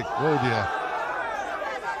with a kick. Oh dear.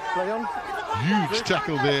 Play on. Huge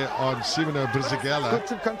tackle there on Simino Brizigala. Good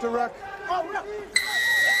to counteract.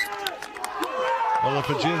 Well, the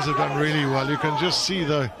Fijians have done really well. You can just see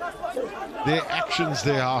their actions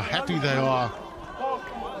there, how happy they are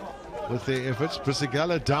with their efforts.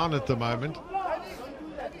 Brizigala down at the moment.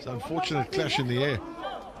 It's an unfortunate clash in the air.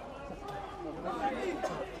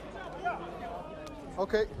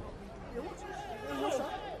 Okay.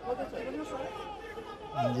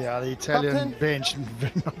 Yeah, the Italian bench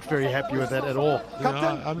not very happy with that at all.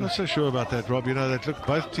 Yeah, I'm not so sure about that, Rob. You know, that look,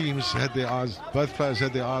 both teams had their eyes, both players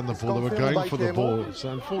had their eye on the ball. They were going for the ball. It's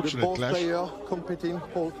an unfortunate both clash. player competing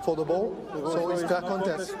for the ball. So it's fair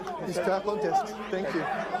contest. It's fair contest. Thank you.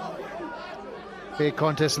 Fair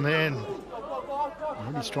contest in the end.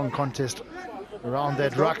 Really strong contest around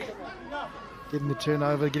that ruck. Getting the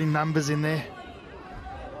turnover, getting numbers in there.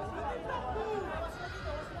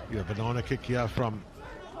 Yeah, banana kick here from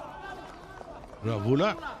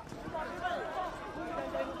Ravula.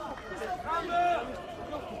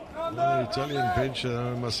 The Italian bench,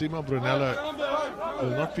 Massimo Brunello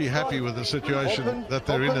will not be happy with the situation that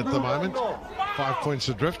they're in at the moment. 5 points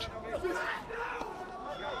adrift.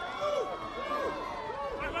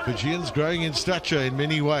 Fijians growing in stature in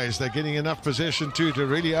many ways. They're getting enough possession too to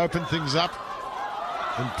really open things up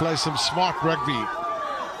and play some smart rugby.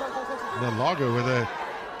 Nalaga with a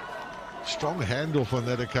strong handoff on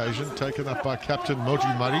that occasion, taken up by Captain Moti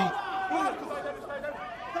Murray.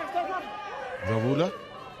 Ravula.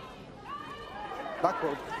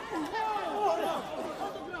 Backward.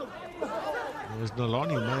 There's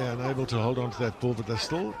Nalani May unable to hold on to that ball, but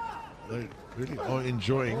they really are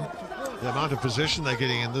enjoying the amount of possession they're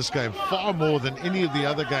getting in this game, far more than any of the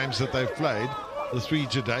other games that they've played, the 3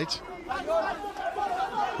 to date.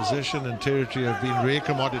 Possession and territory have been rare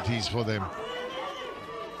commodities for them.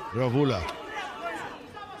 Ravula.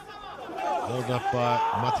 Held up by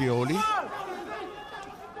Mattioli.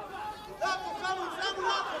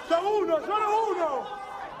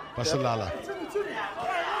 Basilala.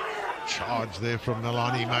 Charge there from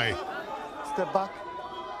Nalani May. Step back.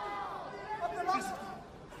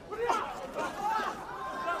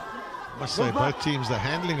 I must say, both teams, the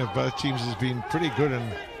handling of both teams has been pretty good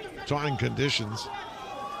in trying conditions.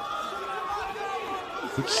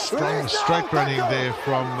 Good strong straight running there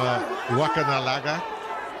from Wakanalaga.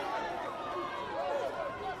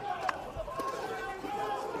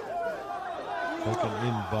 Taken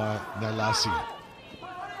in by Nalasi.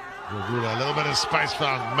 Ravula, a little bit of space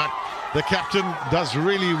found. The captain does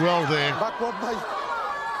really well there.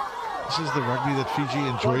 This is the rugby that Fiji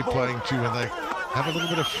enjoy playing too, when they have a little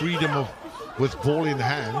bit of freedom with ball in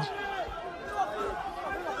hand.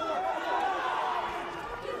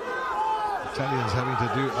 Italians having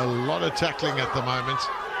to do a lot of tackling at the moment.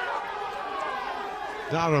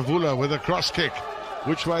 Now Ravula with a cross kick.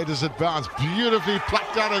 Which way does it bounce? Beautifully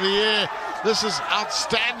plucked out of the air. This is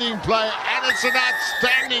outstanding play, and it's an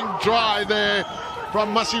outstanding try there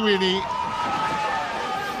from Masiwini.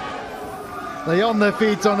 They're on their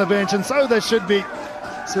feet on the bench, and so they should be.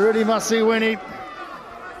 Sireli Masiwini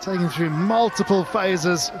taking through multiple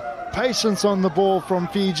phases. Patience on the ball from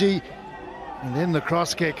Fiji. And then the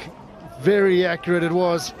cross kick. Very accurate it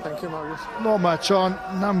was. Thank you, Marius. Not much on.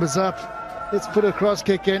 Numbers up. Let's put a cross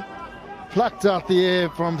kick in. Plucked out the air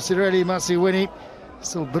from Sireli Masiwini.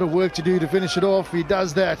 Still a bit of work to do to finish it off. He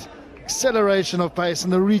does that. Acceleration of pace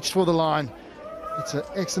and the reach for the line. It's an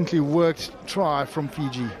excellently worked try from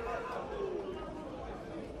Fiji.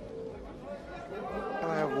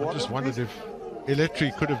 I just wondered if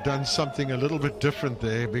Eletri could have done something a little bit different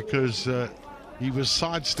there, because he was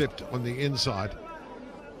sidestepped on the inside.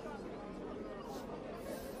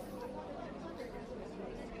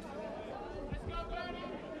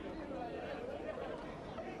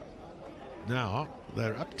 Now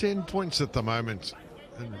they're up 10 points at the moment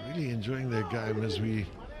and really enjoying their game as we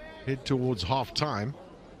head towards half time.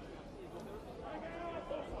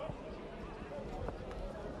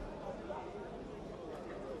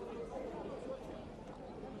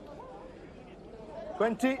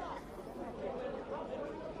 $20.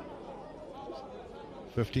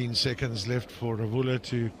 15 seconds left for Ravula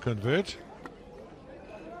to convert.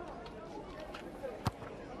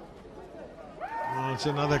 Oh, it's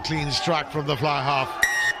another clean strike from the fly half.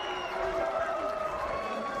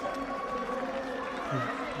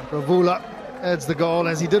 Ravula adds the goal,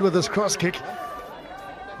 as he did with his cross kick.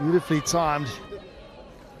 Beautifully timed.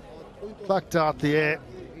 Plucked out the air.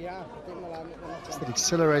 Just that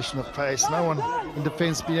acceleration of pace. No one in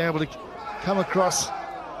defence being able to come across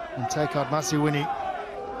and take out Masiwini.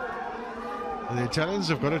 The Italians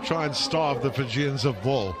have got to try and starve the Fijians of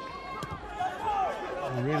ball.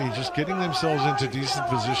 And really just getting themselves into decent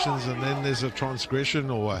positions, and then there's a transgression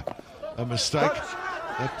or a mistake.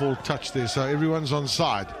 That ball touched there, so everyone's on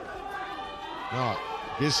side. Now,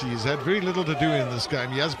 yes, he's had very little to do in this game.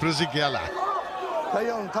 He has Brizigela. Play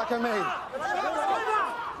on, Takame.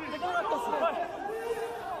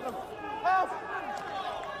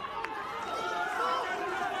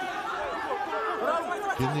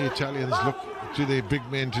 Then the Italians look to their big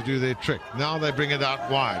men to do their trick. Now they bring it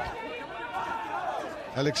out wide.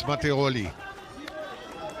 Alex Matteoli,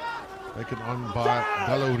 taken on by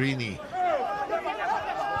Ballorini.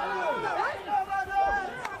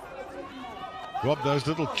 Rob, those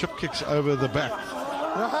little chip kicks over the back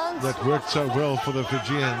that worked so well for the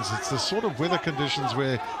Fijians. It's the sort of weather conditions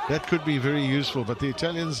where that could be very useful, but the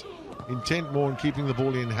Italians intent more on keeping the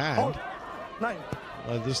ball in hand.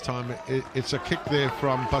 This time it's a kick there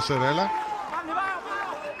from Passarella.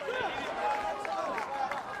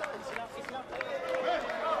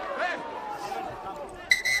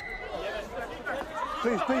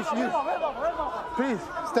 Please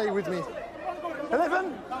stay with me.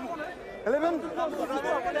 11.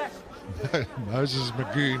 Moses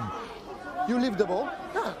Magoon. You leave the ball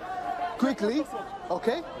quickly,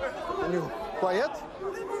 okay? And you quiet.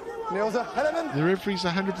 Neoza, 11. The referee's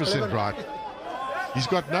 100% right. He's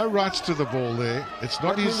got no rights to the ball there. It's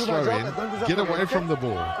not his throw in. Get away from the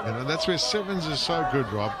ball. And that's where Sevens is so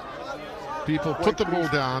good, Rob. People put the ball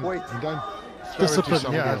down and don't throw Discipline, it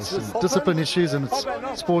to yeah, else. it's discipline issues, and it's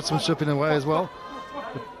sportsmanship in a way as well.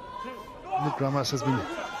 But Nick Ramos has been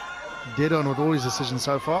dead on with all his decisions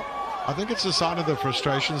so far. I think it's a sign of the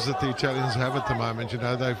frustrations that the Italians have at the moment. You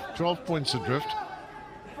know, they've 12 points adrift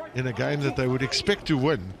in a game that they would expect to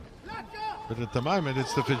win. But at the moment,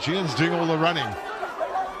 it's the Fijians doing all the running.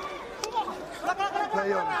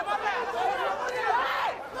 Play on.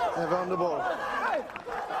 Never on the ball.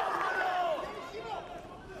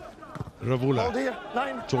 Ravula.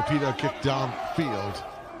 Torpedo kick downfield.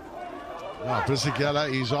 Now, Brizigela,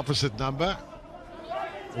 his opposite number.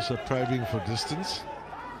 Also probing for distance.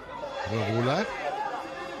 Ravula.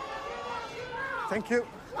 Thank you.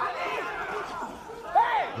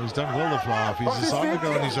 He's done well, the fly off. He's decided to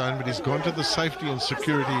go on his own, but he's gone to the safety and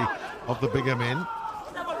security of the bigger men.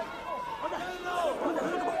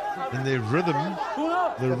 And their rhythm,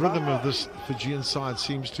 the rhythm of this Fijian side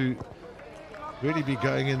seems to really be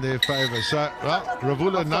going in their favour. So, well,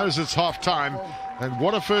 Ravula knows it's half time. And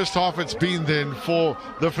what a first half it's been then for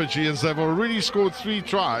the Fijians. They've already scored 3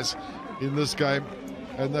 tries in this game,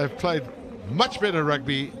 and they've played much better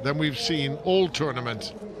rugby than we've seen all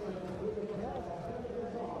tournament.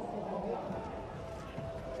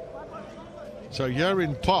 So here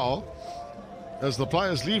in Paarl, as the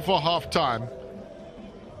players leave for half time,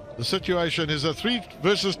 The situation is a 3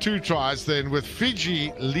 versus 2 tries then, with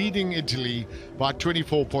Fiji leading Italy by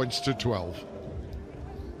 24 points to 12.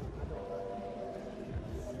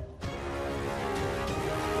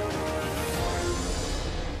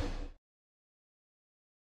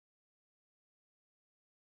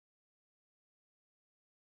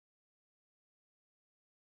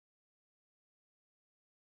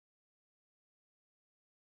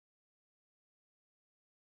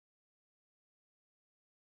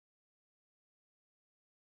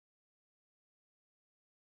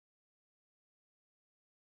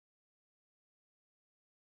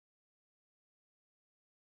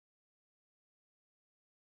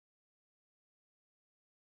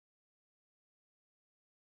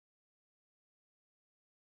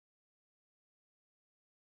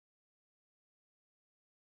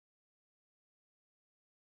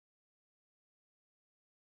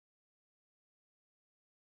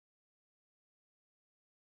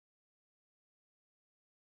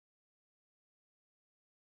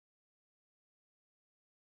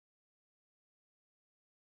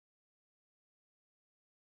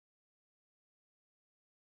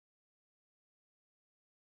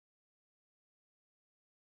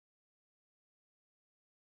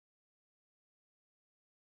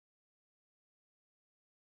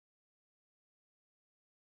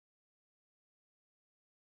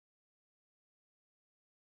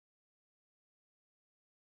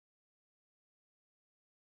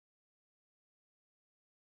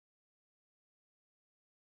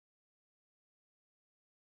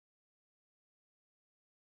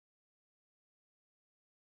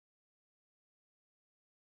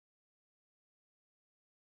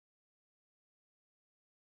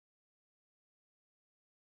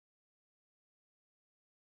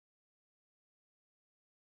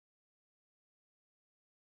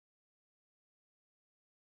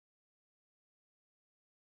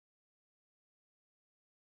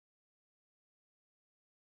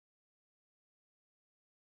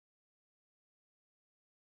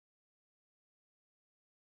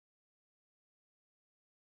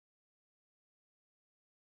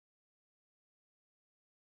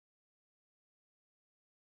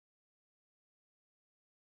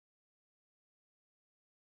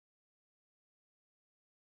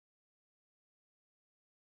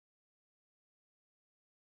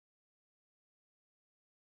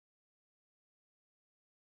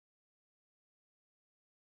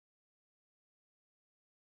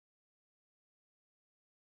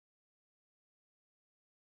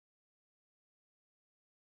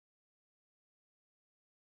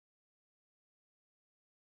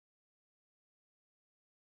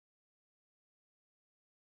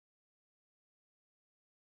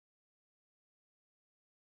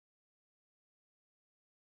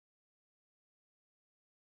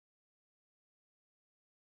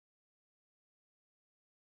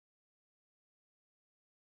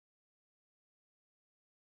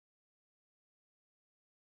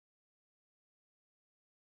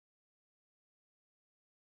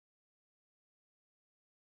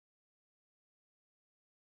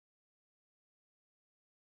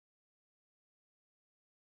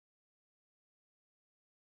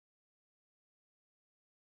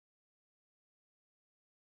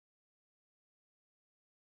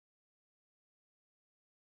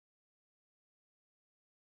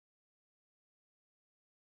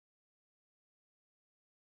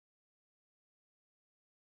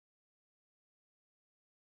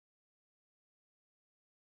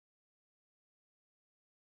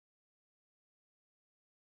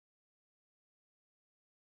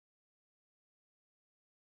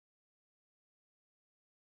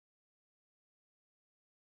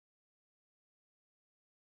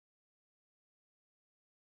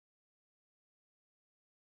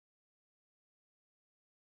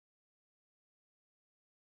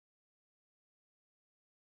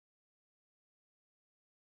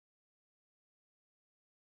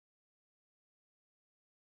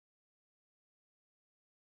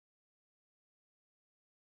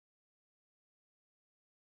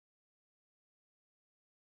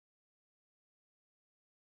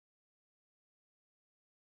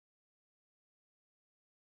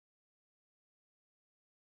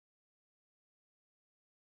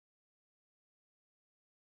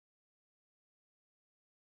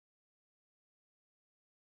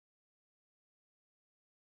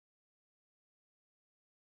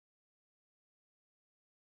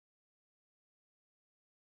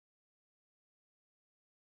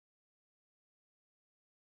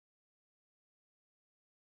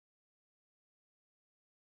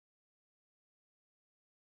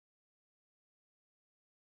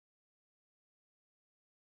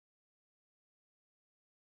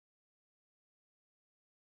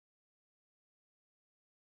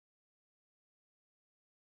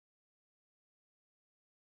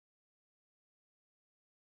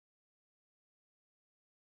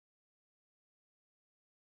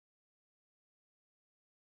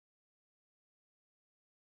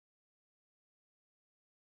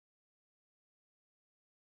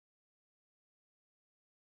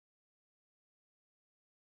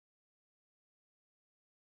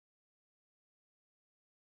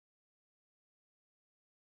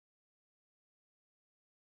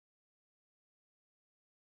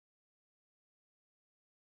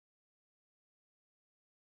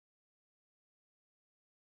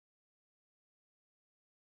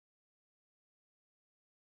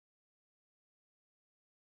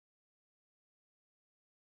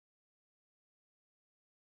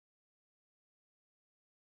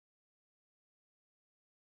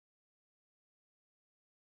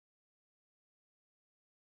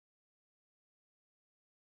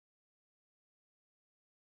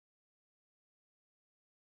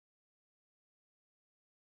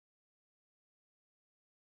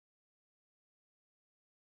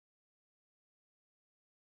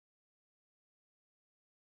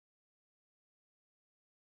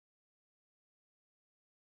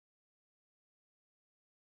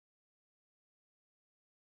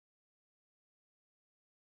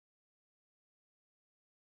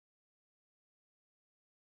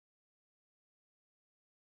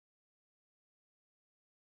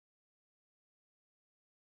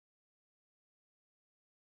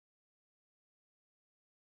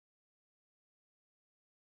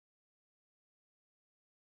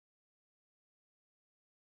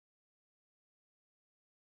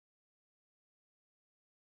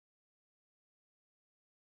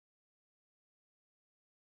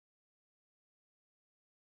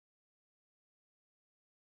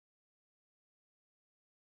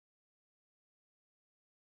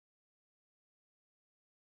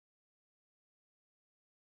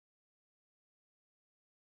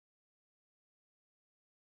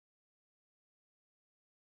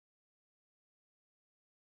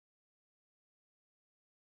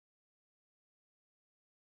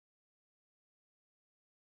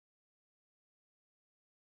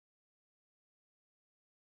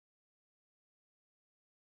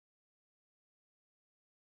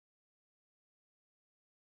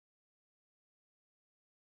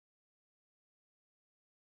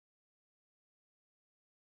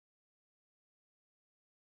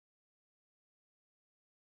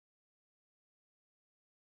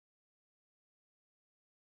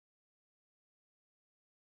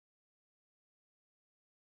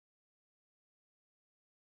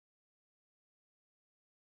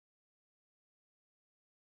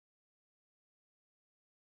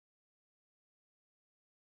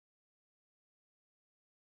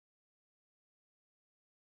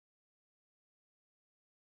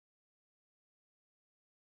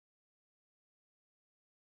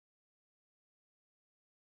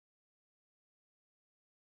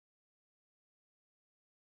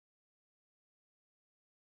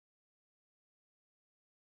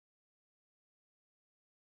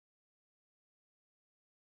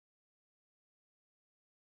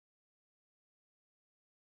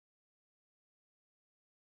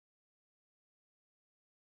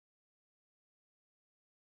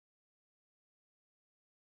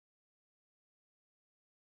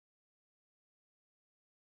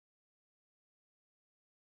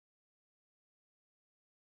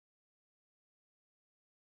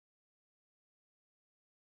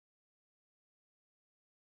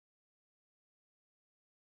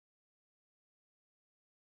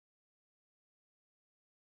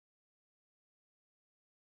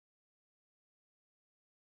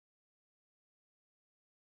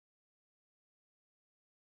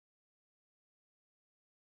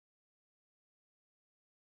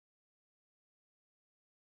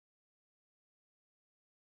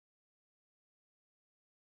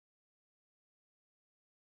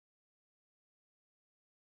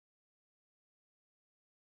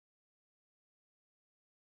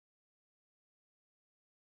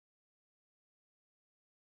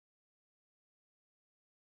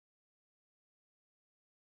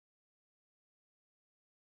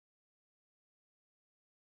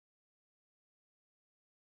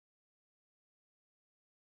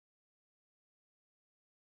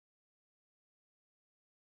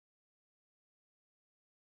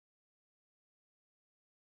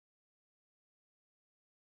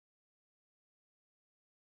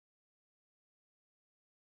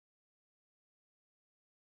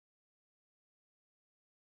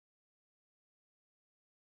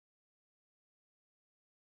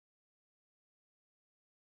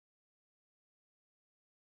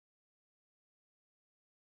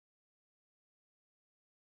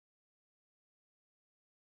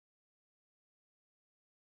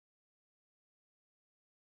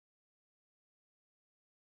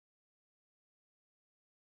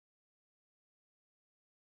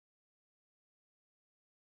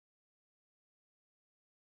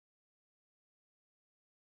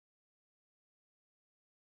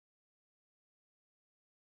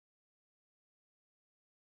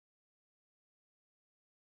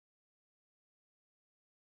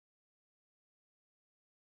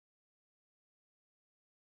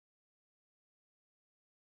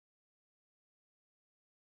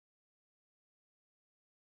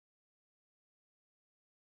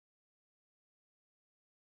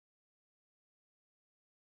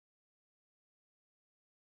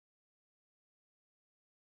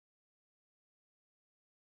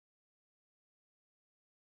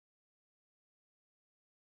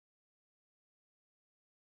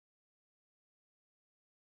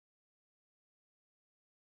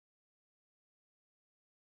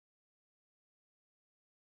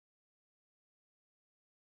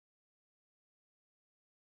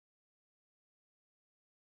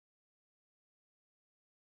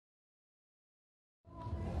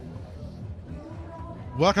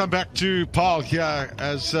 Welcome back to Paul here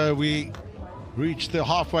as we reach the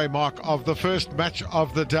halfway mark of the first match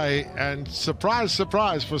of the day. And surprise,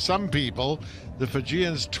 surprise for some people, the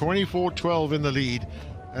Fijians 24-12 in the lead,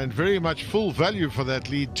 and very much full value for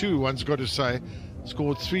that lead too, one's got to say.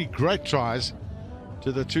 Scored 3 great tries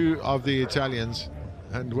to the 2 of the Italians.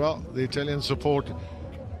 And well, the Italian support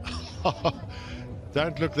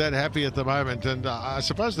don't look that happy at the moment. And I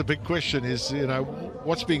suppose the big question is, you know,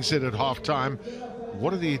 what's being said at half-time?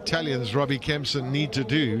 What do the Italians, Robbie Kempson, need to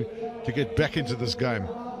do to get back into this game?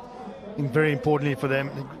 And very importantly for them,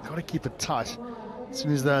 they've got to keep it tight. As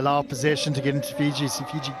soon as they allow possession to get into Fiji, see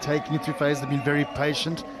Fiji taking it through phase, they've been very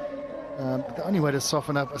patient. But the only way to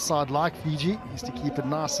soften up a side like Fiji is to keep it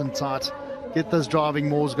nice and tight, get those driving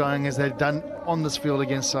mauls going as they've done on this field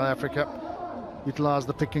against South Africa. Utilise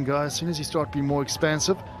the pick and go. As soon as you start being more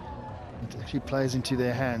expansive, it actually plays into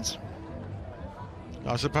their hands.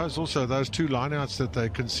 I suppose also those 2 lineouts that they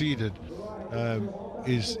conceded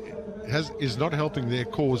is not helping their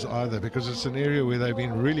cause either, because it's an area where they've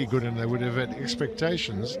been really good and they would have had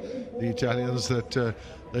expectations, the Italians, that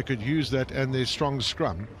they could use that and their strong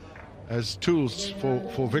scrum as tools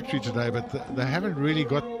for victory today, but they haven't really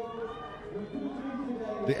got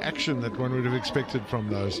the action that one would have expected from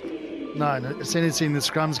those. No, ascendancy in the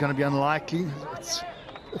scrum is going to be unlikely. It's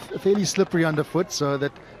fairly slippery underfoot, so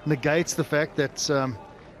that negates the fact that you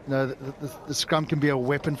know, the scrum can be a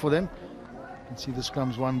weapon for them. You can see the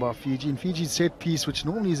scrum's won by Fiji, and Fiji's set piece, which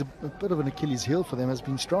normally is a bit of an Achilles heel for them, has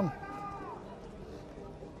been strong.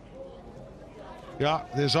 Yeah,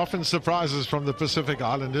 there's often surprises from the Pacific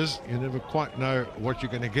Islanders. You never quite know what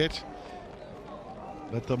you're going to get.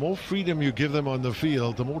 But the more freedom you give them on the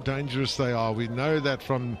field, the more dangerous they are. We know that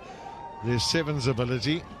from their sevens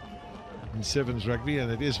ability in sevens rugby, and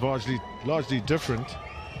it is largely different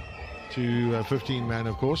to 15-man,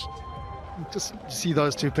 of course. Just see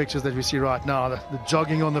those 2 pictures that we see right now, the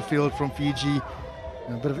jogging on the field from Fiji,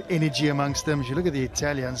 a bit of energy amongst them. If you look at the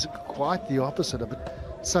Italians, quite the opposite, a bit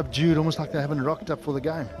subdued, almost like they haven't rocked up for the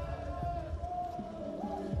game.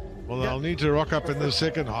 Well, they'll need to rock up in the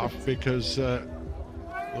second half, because the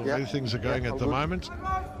way things are going at the moment,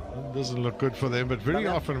 it doesn't look good for them. But very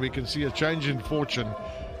often we can see a change in fortune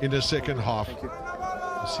in the second half.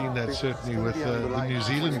 We've seen that certainly with the New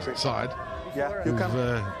Zealand side,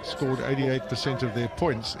 who've scored 88% of their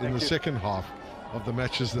points in the second half of the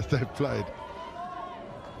matches that they've played.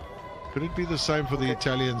 Could it be the same for the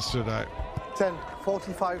Italians today?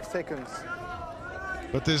 45 seconds.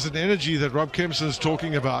 But there's an energy that Rob Kempson's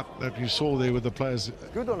talking about that you saw there with the players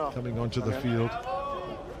coming onto the field.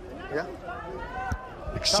 Yeah.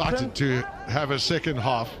 Excited to have a second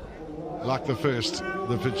half like the first,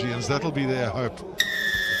 the Fijians. That'll be their hope.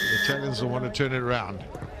 The Italians will want to turn it around.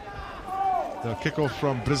 They'll kick off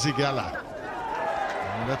from Brizigala.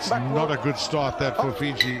 And that's not a good start, that, for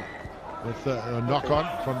Fiji, with a knock-on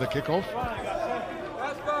from the kickoff.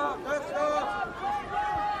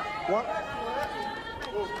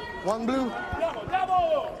 One blue.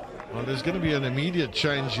 Well, there's going to be an immediate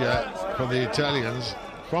change here for the Italians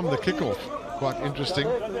from the kickoff. Quite interesting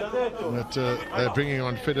that they're bringing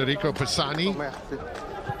on Federico Pisani,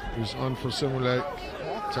 who's on for Samuel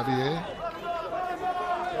Tabier.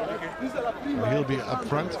 He'll be up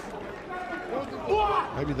front.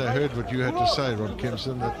 Maybe they heard what you had to say, Ron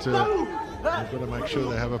Kempson, that they've got to make sure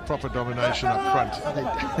they have a proper domination up front. They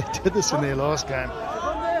did this in their last game.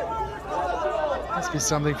 Must be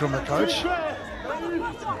something from the coach.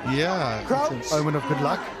 Yeah. It's an omen of good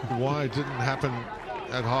luck. Why it didn't happen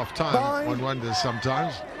at half-time, one wonders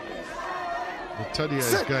sometimes. The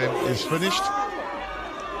Tadier's game is finished.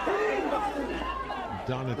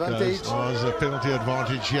 Down it goes. Oh, there's a penalty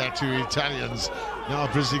advantage here to Italians. Now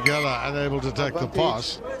Brizigala unable to take the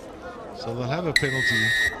pass, so they'll have a penalty.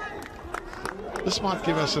 This might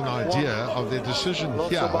give us an idea of their decision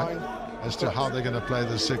here as to how they're going to play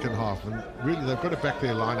the second half. And really, they've got to back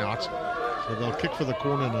their line out, so they'll kick for the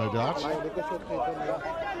corner, no doubt.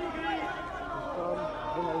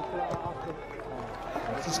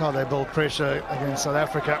 This is how they build pressure against South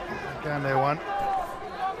Africa. Game they won.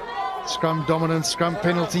 Scrum dominance, scrum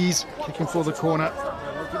penalties, kicking for the corner,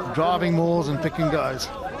 driving mauls and pick and goes.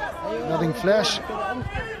 Nothing flash,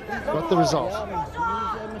 got the result.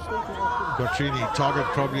 Quattrini, target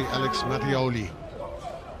probably Alex Mattioli.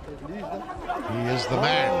 He is the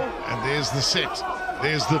man, and there's the set,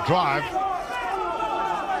 there's the drive.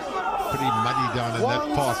 Pretty muddy down in that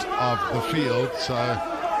part of the field, so a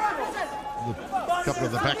couple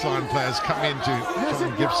of the backline players come in to try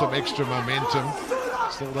and give some extra momentum.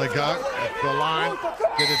 Still they go at the line,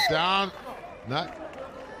 get it down. No.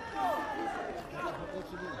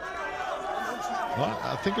 Well,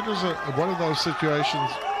 I think it was one of those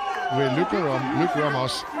situations where Luke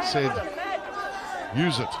Ramos said,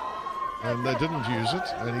 use it. And they didn't use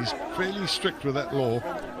it. And he's fairly strict with that law.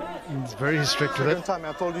 He's very strict with it. Time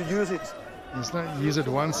I told you use it. He's not use it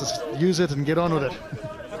once, just use it and get on with it.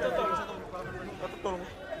 So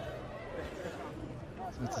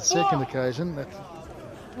it's the second occasion that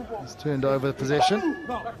he's turned over the possession. It's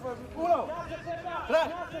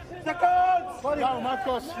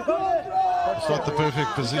not the perfect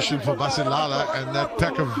position for Basilala and that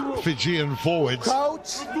pack of Fijian forwards.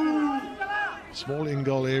 Small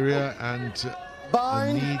in-goal area and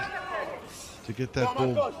a need to get that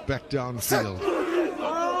ball back downfield.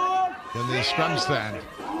 Then their scrum stand.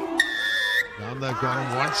 Down they've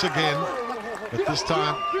gone once again, but this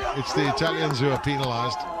time it's the Italians who are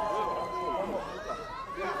penalised.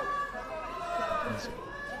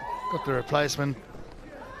 Got the replacement,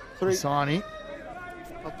 Sani.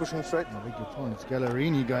 Not pushing straight. I think it's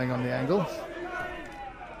Gallerini going on the angle.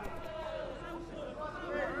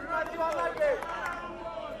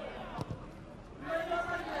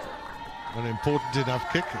 An important enough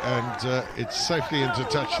kick, and it's safely into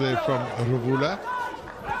touch there from Ravula.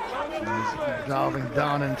 He's driving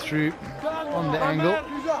down and through on the angle.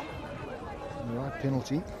 The right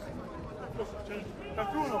penalty.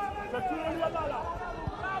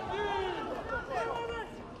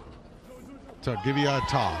 So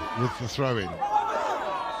Giviata with the throw-in.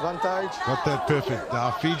 Advantage. Got that perfect.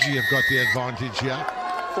 Now Fiji have got the advantage here.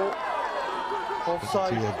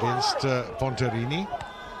 Offside. Against Ponterini.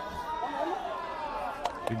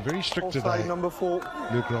 Been very strict Offside today, number 4.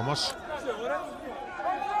 Luke Ramos.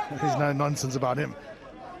 There's no nonsense about him.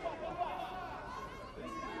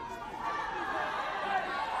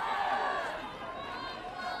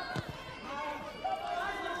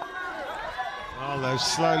 Well, they're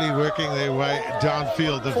slowly working their way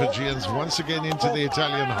downfield, the Fijians, once again into the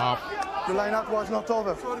Italian half. The lineup was not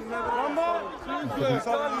over.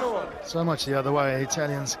 So much the other way.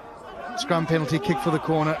 Italians scrum penalty, kick for the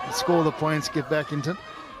corner, score the points, get back into it.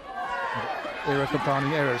 Error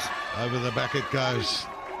compounding errors. Over the back it goes.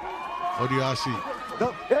 Odiasi.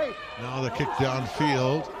 Hey. Now the kick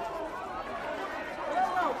downfield.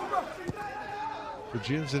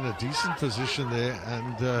 Fijians in a decent position there,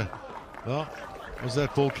 and well, was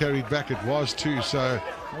that ball carried back? It was too, so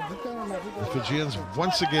the Fijians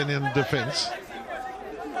once again in defence.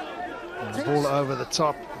 Ball over the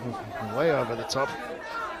top, way over the top.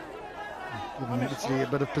 Giving Italy a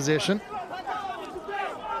bit of possession.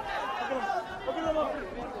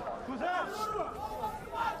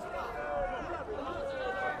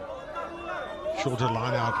 Shorter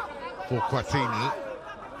line out for Quattini.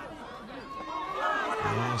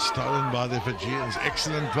 Oh, stolen by the Fijians.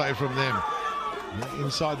 Excellent play from them.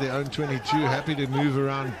 Inside their own 22, happy to move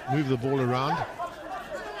the ball around.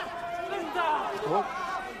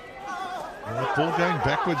 And that ball going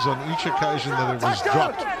backwards on each occasion that it was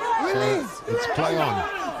dropped. So it's play on.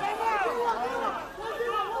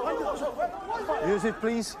 Use it,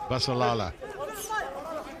 please. Basilala.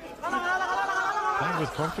 Playing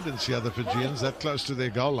with confidence here, the Fijians, that close to their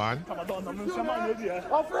goal line.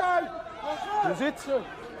 Offside. Use it.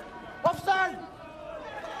 Offside.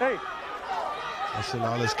 Hey.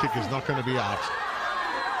 Basilala's kick is not going to be out.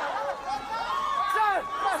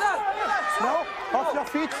 No, off your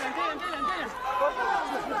feet.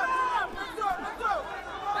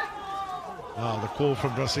 Oh, the call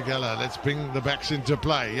from Brassigella. Let's bring the backs into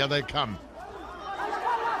play. Here they come.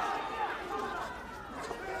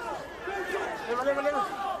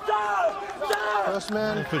 First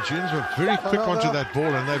man. The Fijians were very quick onto that ball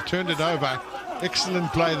and they've turned it over.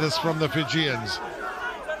 Excellent play this from the Fijians.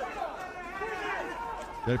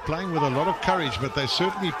 They're playing with a lot of courage, but they're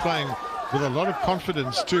certainly playing with a lot of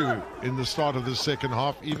confidence too in the start of the second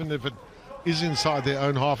half, even if it is inside their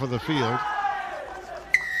own half of the field.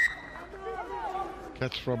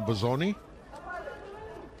 Catch from Bozzoni.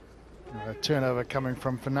 A turnover coming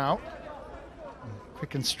from Finau.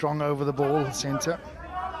 Quick and strong over the ball, centre.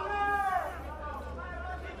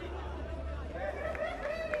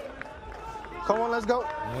 Come on, let's go.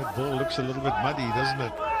 That ball looks a little bit muddy, doesn't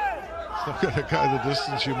it? It's not going to go the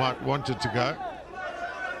distance you might want it to go.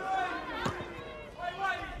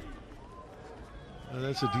 And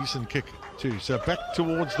that's a decent kick too. So back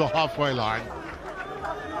towards the halfway line.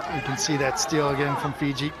 You can see that steal again from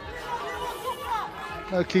Fiji.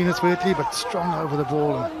 No clearness for Italy, but strong over the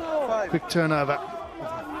ball and quick turnover.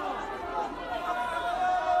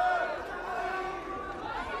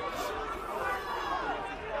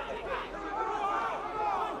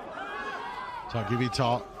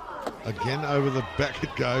 Tagivita again over the back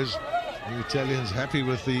it goes. The Italians happy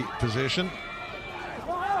with the possession.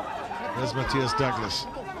 There's Matthias Douglas.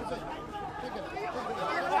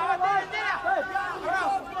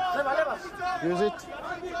 Use it.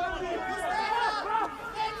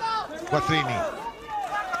 Quattrini.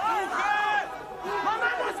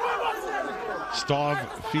 Starve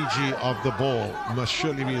Fiji of the ball must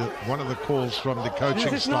surely be one of the calls from the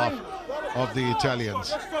coaching staff of the Italians.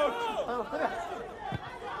 The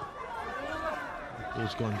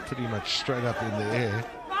ball's gone pretty much straight up in the air.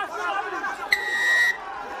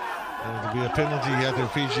 There'll be a penalty here to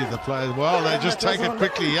Fiji. The players, well, they just take it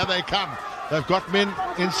quickly. Here they come. They've got men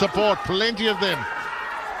in support, plenty of them.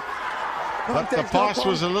 But the pass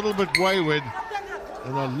was a little bit wayward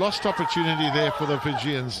and a lost opportunity there for the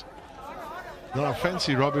Fijians. Now,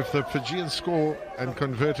 fancy, Rob, if the Fijians score and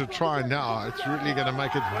convert a try now, it's really going to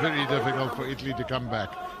make it very difficult for Italy to come back.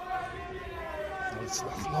 It's the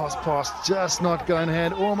last pass just not going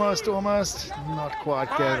ahead. Almost, not quite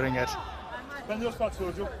gathering it.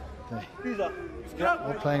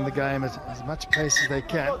 They're playing the game at as much pace as they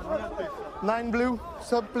can. 9 blue,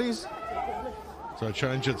 sub please. So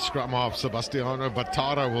change at scrum half. Sebastiano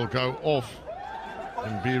Batara will go off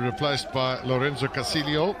and be replaced by Lorenzo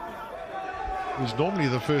Casilio, who's normally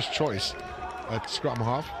the first choice at scrum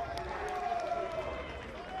half.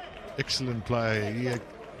 Excellent play. He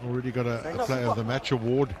already got a Player of the Match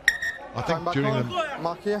award. I think during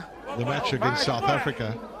the match against South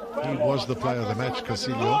Africa, he was the Player of the Match,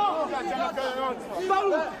 Casilio.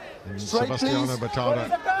 And Sebastiano Batara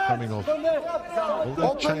coming off. Will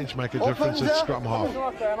that change make a difference at scrum half?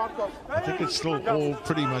 I think it's still all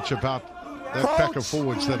pretty much about that pack of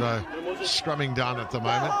forwards that are scrumming down at the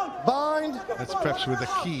moment. That's perhaps where the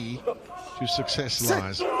key to success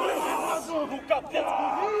lies.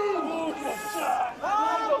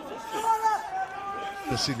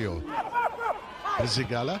 Casilio.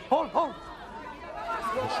 Zigala.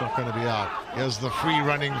 It's not going to be out. Here's the free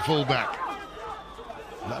running fullback.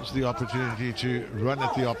 Loves the opportunity to run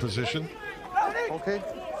at the opposition. Okay,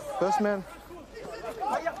 first man.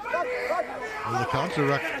 Well, the counter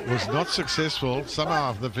ruck was not successful.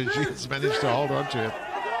 Somehow the Fijians managed to hold on to it.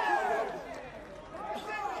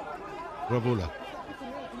 Ravula.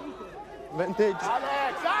 Vintage.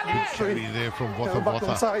 Good carry there from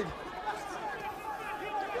Botha.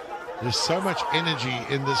 There's so much energy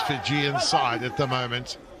in this Fijian side at the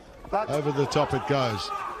moment. Over the top it goes.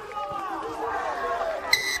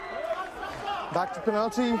 Back to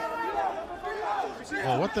penalty.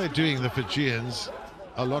 Well, what they're doing, the Fijians,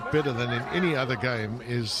 a lot better than in any other game,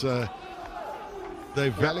 is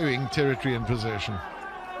they're valuing territory and possession.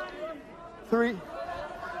 3.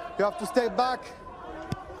 You have to stay back.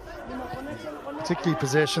 Particularly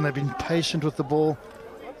possession, they've been patient with the ball.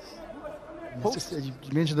 Just, you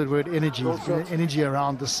mentioned the word energy. Energy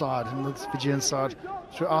around the side, and the Fijian side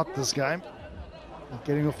throughout this game.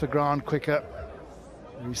 Getting off the ground quicker,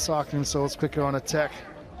 recycling themselves quicker on attack,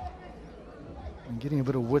 and getting a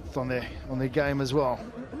bit of width on their game as well.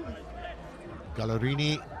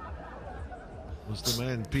 Gallerini was the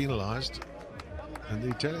man penalised, and the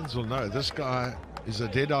Italians will know this guy is a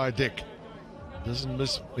dead-eye Dick. Doesn't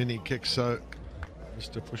miss many kicks, so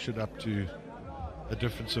just to push it up to a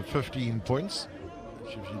difference of 15 points,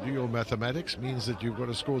 which, if you do your mathematics, means that you've got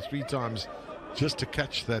to score 3 times just to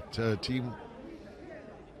catch that team.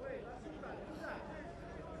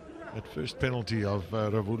 That first penalty of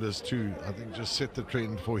Ravula's too, I think, just set the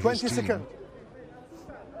trend for his 20 team. seconds.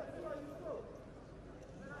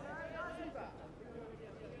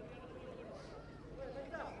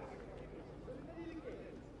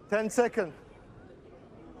 Ten seconds.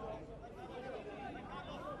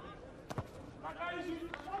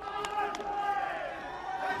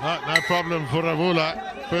 No problem for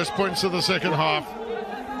Ravula. First points of the second half.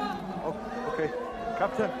 Oh, okay.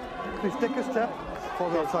 Captain, please take a step for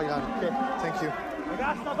the outside line. Okay, thank you.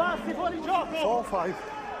 4-5.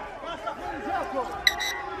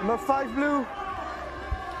 Number 5 blue.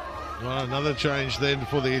 Well, another change then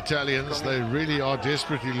for the Italians. They really are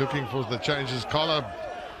desperately looking for the changes.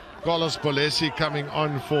 Carlos Bolesi coming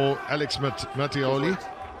on for Alex Mattioli.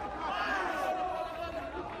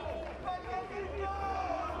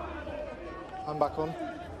 I'm back on.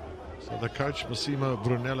 So the coach, Massimo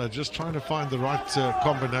Brunella, just trying to find the right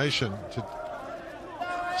combination to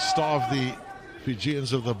starve the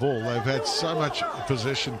Fijians of the ball. They've had so much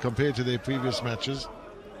possession compared to their previous matches.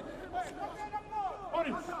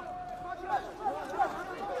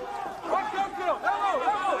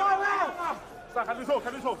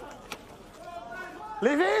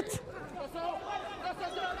 Leave it!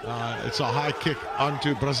 It's a high kick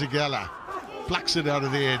onto Brasigella. Plucks it out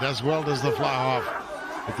of the air, does well, does the fly half.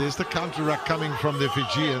 But there's the counter ruck coming from the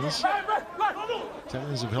Fijians.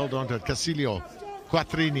 Italians have held on to it. Casilio,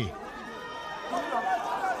 Quattrini.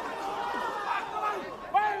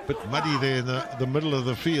 Bit muddy there in the middle of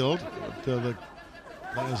the field. But, the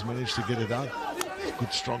players managed to get it out.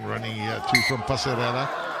 Good strong running here too from Passerella.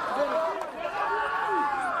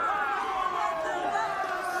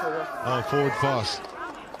 Oh, forward pass.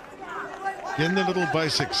 Again, the little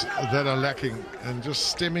basics that are lacking and just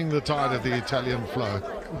stemming the tide of the Italian flow.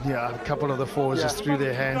 Yeah, a couple of the forwards just threw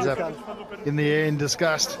their hands up in the air in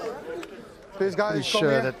disgust. Please, guys, Pretty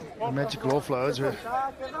sure that the magical offloads were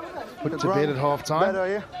put to bed at half time. Better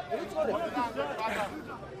here.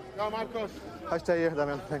 I stay here,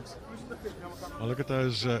 Damian. Thanks. Well, look at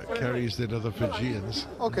those carries then of the Fijians.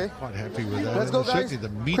 Okay. I'm quite happy with that. Let's And go, guys. certainly the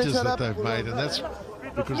meters that they've made, and that's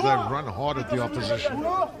because they've run hard at the opposition.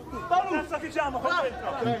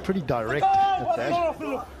 And pretty direct at that.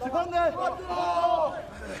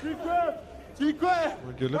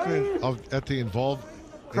 When you're looking at the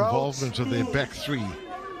involvement of their back three,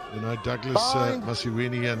 you know, Douglas,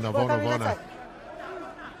 Masiweni and Navona.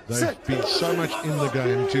 They've been so much in the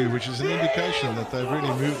game too, which is an indication that they've really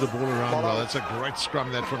moved the ball around well. That's a great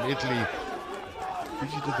scrum that from Italy.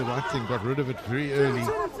 Fiji did the right thing, got rid of it very early.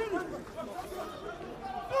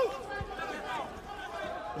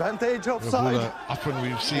 Vantage offside. Often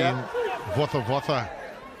we've seen Votha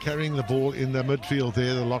carrying the ball in the midfield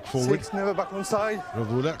there, the lock forward. 6, never back on side.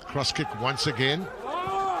 Ravula, cross kick once again.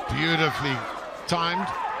 Beautifully timed.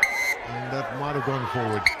 And that might have gone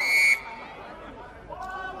forward.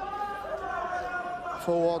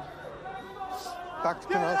 Forward. Back to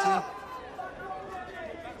penalty.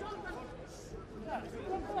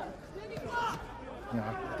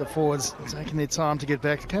 Yeah, the forwards taking their time to get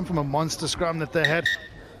back. It came from a monster scrum that they had.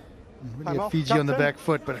 Really had Fiji on the back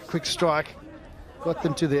foot, but a quick strike got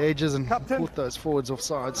them to the edges and caught those forwards off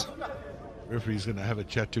sides. Referee's going to have a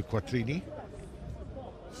chat to Quattrini.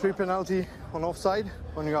 3 penalty on offside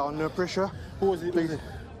when you are under pressure. Who was it? Please.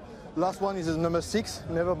 Last one is number 6,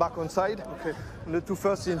 never back on side. Okay. And the 2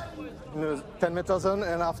 first in 10 meters on,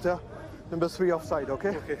 and after number 3 offside. Okay.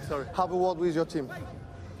 Okay. Sorry. Have a word with your team.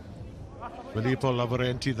 Filippo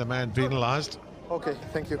Lavorenti, the man penalised. Okay.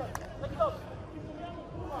 Thank you.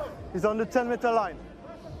 He's on the 10-meter line.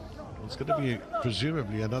 It's going to be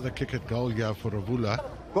presumably another kick at goal here for Ravula.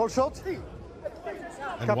 Goal shot. And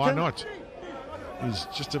Captain? why not? He's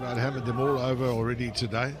just about hammered them all over already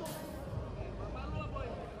today.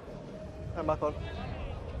 And back on.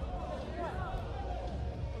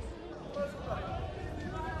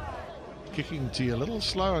 Kicking tee a little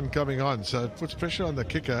slow and coming on, so it puts pressure on the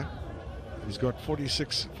kicker. He's got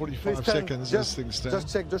 45 seconds as things stand.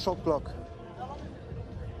 Just check the shot clock.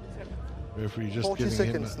 Referee just 40 giving him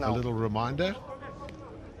seconds a now. little reminder.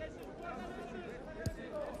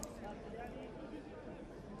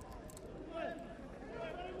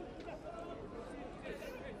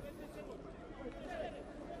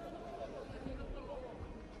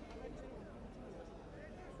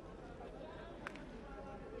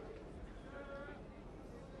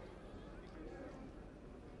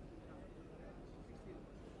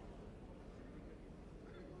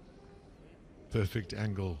 Perfect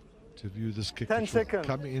angle to view this kick. 10 seconds.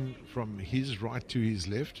 Come in from his right to his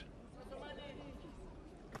left.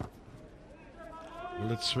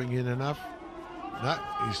 Will it swing in enough? No,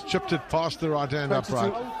 he's chipped it past the right hand 22.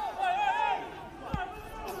 upright.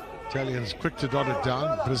 Italians quick to dot it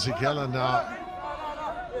down. Brisighella now.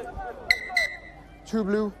 2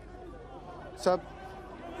 blue. Sub.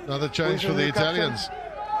 Another change for the Italians.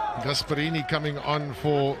 Gasparini coming on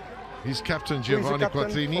for his captain, Giovanni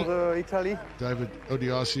Quattrini. For Italy. David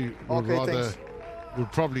Odiasi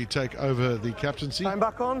would probably take over the captaincy. Time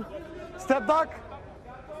back on. Step back.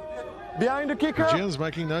 Behind the kicker. Fijians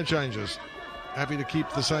making no changes. Happy to keep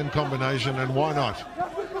the same combination, and why not?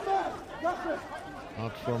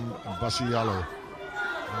 Out from Basialo.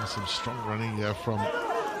 Some strong running here from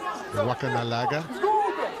Wakanalaga.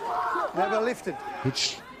 Never lifted.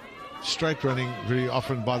 Which straight running very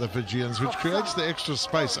often by the Fijians, which creates the extra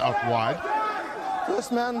space out wide.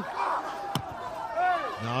 First man.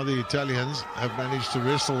 Now the Italians have managed to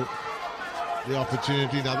wrestle the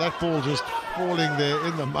opportunity. Now that ball just falling there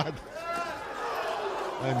in the mud.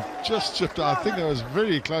 And just chipped. I think it was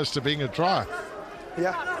very close to being a try.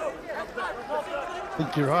 Yeah. I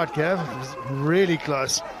think you're right, Gav. It was really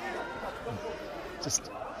close. Just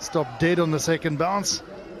stopped dead on the second bounce.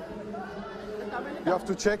 You have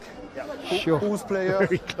to check Sure. whose player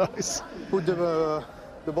Very close. put the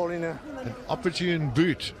ball in there. An opportune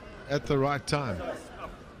boot at the right time.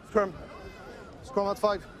 Scrum. Scrum at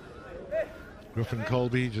 5. Griffin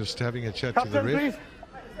Colby just having a chat to the Captain, ref.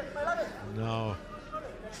 please. Now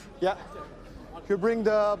Yeah. you bring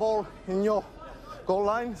the ball in your goal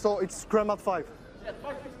line, so it's scrum at 5.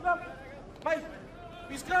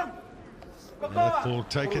 That ball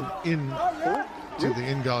taken in to the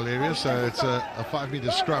in-goal area, so it's a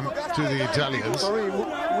 5-meter scrum to the Italians. Sorry,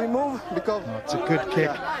 we move because... Oh, it's a good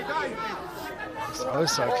kick.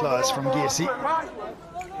 So close from Gessi.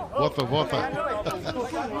 Wotha.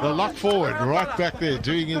 The lock forward, right back there,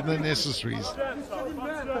 doing in the necessaries.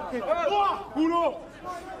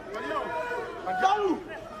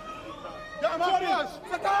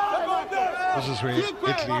 This is where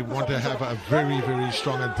Italy want to have a very, very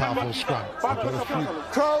strong and powerful scrum. They've got a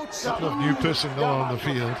couple of new personnel on the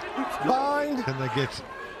field. Can they get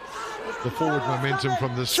the forward momentum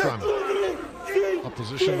from this scrum?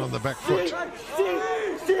 Opposition on the back foot.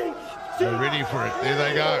 They're ready for it. There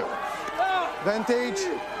they go. Advantage.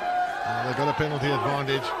 They've got a penalty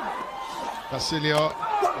advantage. Basilio,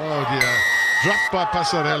 oh dear, dropped by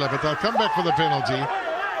Passarella, but they'll come back for the penalty.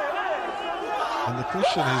 And the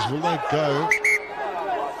question is, will they go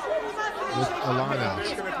with a line out?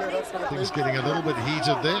 Things getting a little bit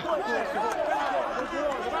heated there.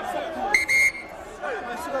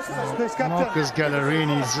 Marcus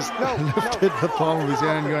Gallerini's just lifted the palm of his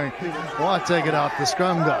hand going, why take it out the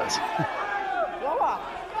scrum, guys?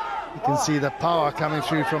 You can see the power coming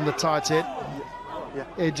through from the tight head.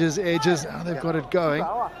 Edges, now they've got it going.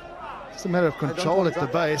 It's a matter of control at the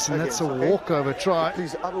base, and that's a walkover try.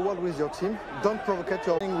 Please have a word with your team. Don't provocate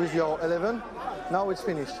your thing with your 11. Now it's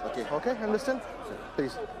finished. Okay, understand?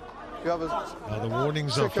 Please. You have the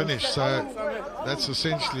warnings are finished, so that's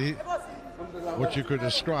essentially what you could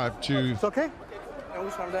ascribe to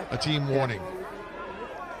a team warning.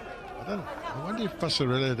 I wonder if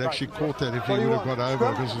Passarella had actually caught that if he would have got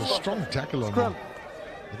over, because there's a strong tackle on him.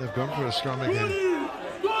 But they've gone for a scrum again.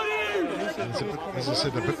 It's a bit, as I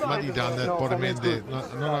said, a bit muddy down that bottom end there.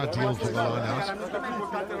 Not ideal for the line out.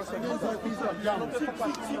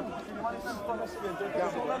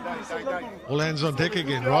 All hands on deck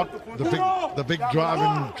again, Rob. The big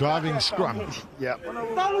driving scrum. Yeah,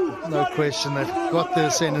 no question. They've got the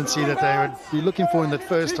ascendancy that they would be looking for in that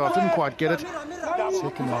first half. Didn't quite get it.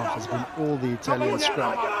 Second half has been all the Italian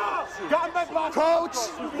scrum. Coach!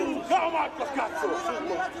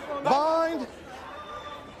 Bind!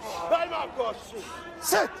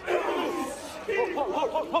 Sit!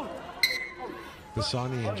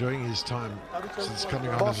 Bassani enjoying his time since coming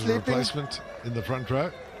on as a replacement in the front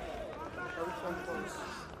row.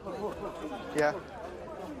 Yeah.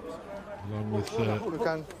 Along with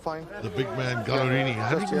the big man Gallerini,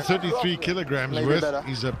 133 kilograms worth.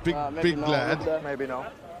 He's a big lad. Maybe no.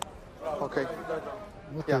 Okay.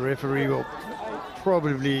 What the referee will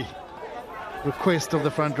probably request of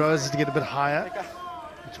the front rows is to get a bit higher,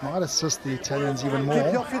 which might assist the Italians even more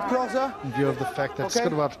in view of the fact that it's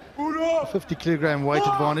got about a 50 kilogram weight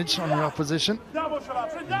advantage on the opposition.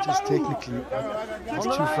 And just technically, these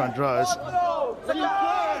two front rows, a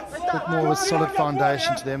bit more of a solid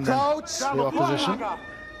foundation to them than the opposition. Well,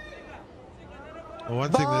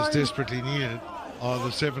 one thing that's desperately needed are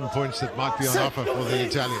the 7 points that might be on offer for the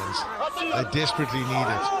Italians. They desperately need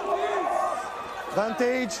it.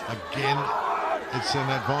 Advantage. Again, it's an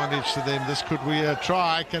advantage to them. This could be a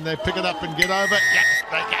try. Can they pick it up and get over? Yes,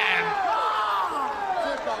 they can.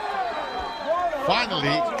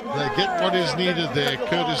 Finally, they get what is needed there,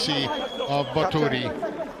 courtesy of Boturi.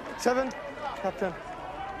 7, Captain.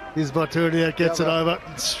 Here's Boturi that gets it over.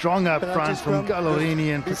 Strong up front from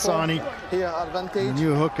Gallerini and Pisani. Here, advantage. The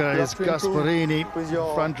new hooker is Gasparini.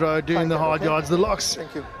 Front row doing the hard yards. The locks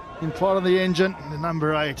in part of the engine. The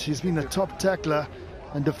number 8. He's been the top tackler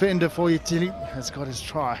and defender for Italy. Has got his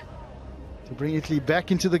try to bring Italy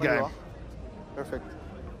back into the game. Perfect.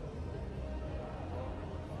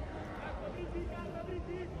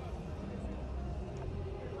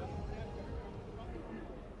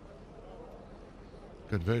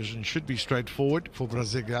 Conversion should be straightforward for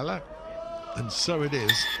Brasileirão, and so it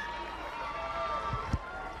is.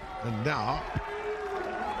 And now,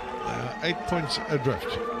 8 points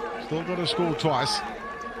adrift. Still got to score twice.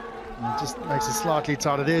 And it just makes it slightly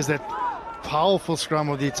tighter. There's that powerful scrum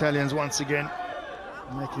of the Italians once again.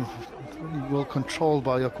 Making it really well controlled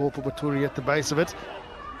by Jacopo Boturi at the base of it.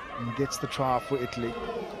 And he gets the try for Italy.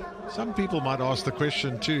 Some people might ask the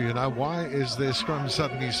question too, you know, why is their scrum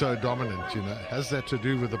suddenly so dominant? You know, has that to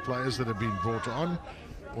do with the players that have been brought on,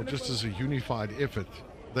 or just as a unified effort,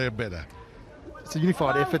 they're better? It's a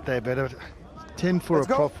unified effort, they're better. 10 for a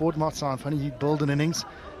prop forward might sound funny. You build an innings,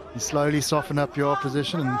 you slowly soften up your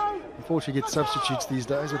opposition, and unfortunately get substitutes these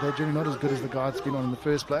days, but they're generally not as good as the guy that's been on in the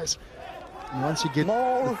first place. And once you get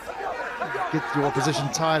your opposition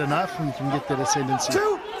tired enough, and you can get that ascendancy.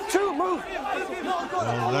 Two, move!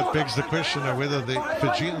 Well, that begs the question of whether the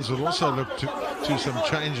Fijians will also look to some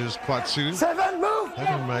changes quite soon.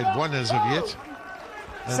 Haven't made one as of yet.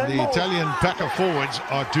 And the Italian backer forwards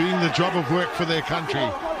are doing the job of work for their country.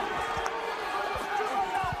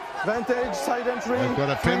 Vantage, side entry. They've got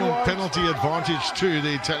a penalty advantage too,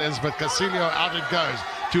 the Italians, but Casilio out it goes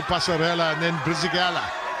to Passarella and then Brizigala.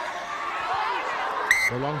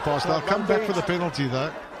 The long pass. They'll come back for the penalty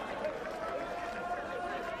though.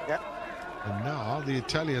 Yep. And now the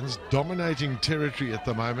Italians dominating territory at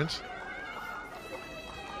the moment.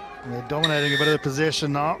 They're dominating a bit of the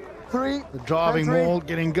possession now. The driving maul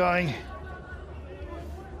getting going.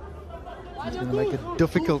 It's going to make it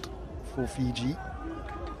difficult for Fiji.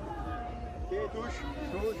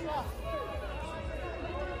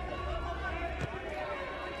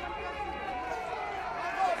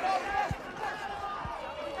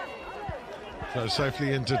 So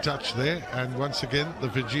safely into touch there, and once again the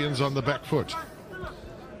Fijians on the back foot.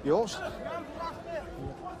 Yours.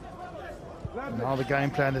 Now the game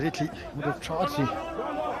plan that Italy would have tried to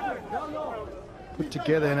put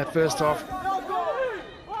together in that first half,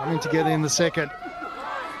 coming together in the second.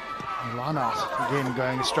 And line out again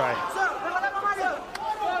going astray.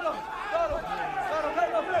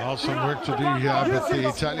 Well, some work to do here, but the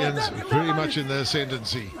Italians very much in the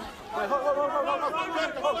ascendancy.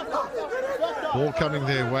 Ball coming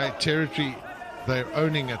their way, territory they're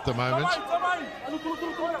owning at the moment.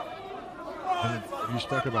 And you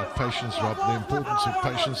spoke about patience, Rob, the importance of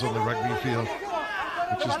patience on the rugby field,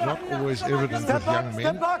 which is not always evident with young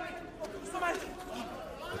men. But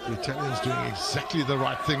the Italians doing exactly the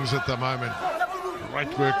right things at the moment.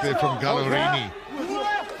 Great work there from Gallorini.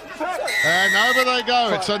 And over they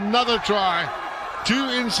go. It's another try. 2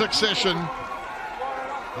 in succession.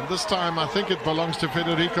 And this time I think it belongs to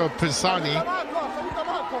Federico Pisani.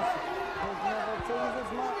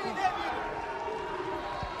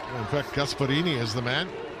 In fact, Gasparini is the man.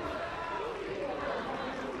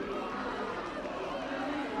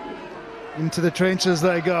 Into the trenches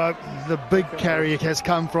they go. The big carry has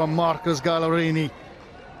come from Marcus Gallorini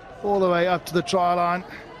all the way up to the try line.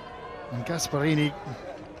 And Gasparini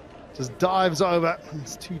just dives over.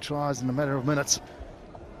 It's 2 tries in a matter of minutes.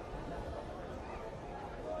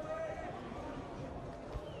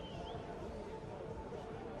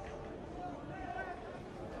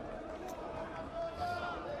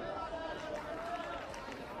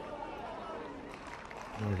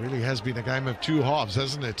 Well, it really has been a game of 2 halves,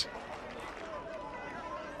 hasn't it?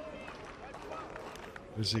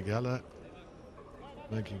 Brizigala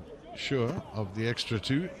making sure of the extra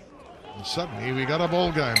 2. And suddenly we got a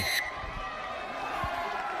ball game.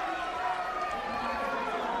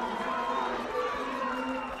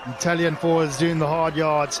 Italian forwards doing the hard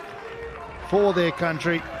yards for their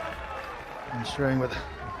country. Ensuring with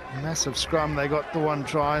a massive scrum they got the 1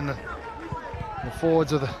 try, and the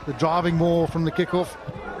forwards are the driving more from the kickoff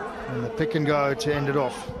and the pick and go to end it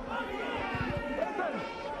off.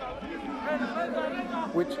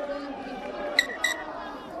 Which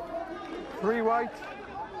 3 white.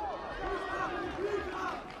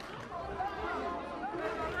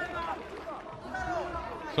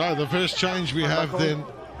 So the first change we have then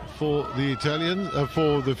for the Italians,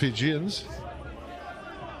 for the Fijians,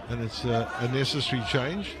 and it's a necessary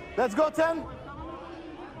change. Let's go 10.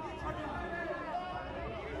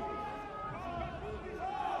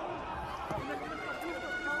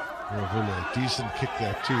 A decent kick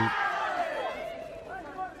there too.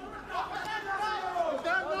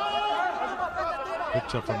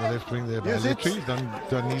 Picked up on the left wing there by Letri.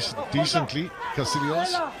 Done decently.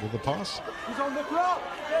 Casillas with the pass.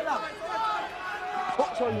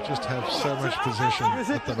 You just have so much possession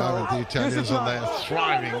at the moment, the Italians, and they are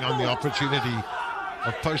thriving on the opportunity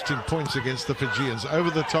of posting points against the Fijians. Over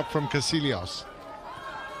the top from Casillas.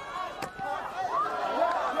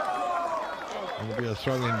 It'll be a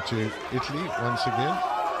throw into Italy once again.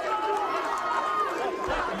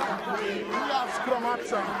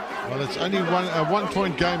 Well, it's only a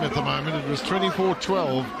 1-point game at the moment. It was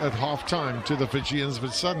 24-12 at half-time to the Fijians,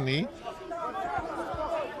 but suddenly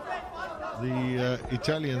the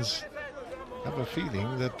Italians have a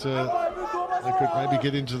feeling that they could maybe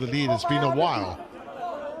get into the lead. It's been a while.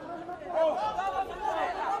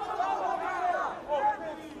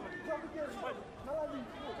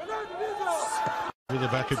 To the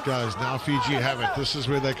back it goes. Now Fiji have it. This is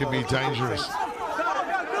where they can be dangerous.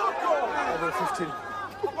 Over 15.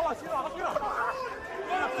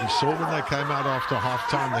 We saw when they came out after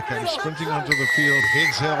half-time, they came sprinting onto the field,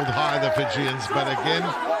 heads held high, the Fijians, but again,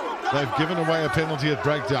 they've given away a penalty at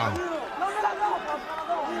breakdown.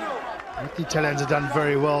 The Italians have done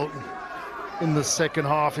very well in the second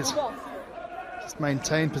half. Is Just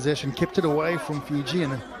maintained possession, kept it away from Fiji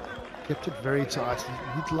and kept it very tight,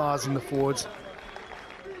 utilising the forwards,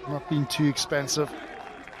 not being too expensive.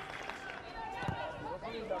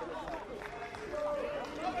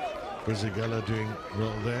 Brizigella doing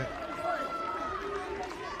well there.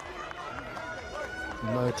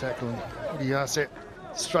 Low tackle. Diase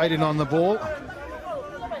straight in on the ball.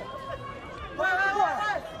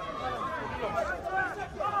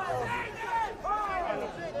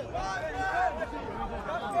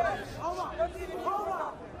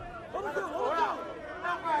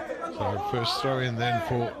 So first throw in then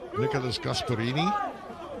for Nicholas Gasparini.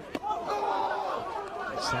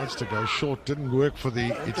 Decides to go short, didn't work for the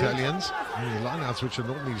Italians. And the lineouts, which are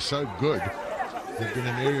normally so good, they've been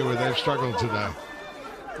an area where they've struggled today.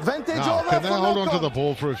 Now, can they hold on to the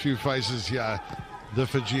ball for a few phases here, the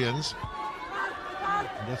Fijians?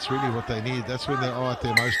 And that's really what they need. That's when they are at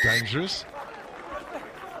their most dangerous.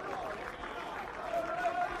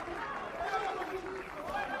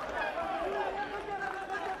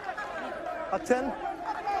 At 10.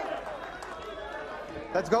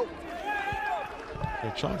 Let's go.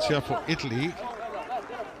 A chance here for Italy.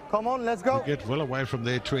 Come on, let's go. To get well away from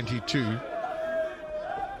their 22.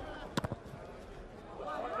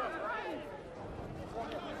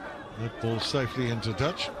 That ball safely into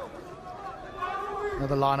touch.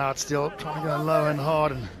 Another line out still, trying to go low and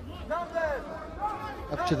hard and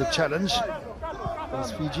up to the challenge.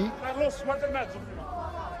 That's Fiji.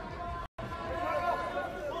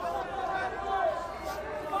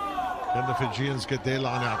 Can the Fijians get their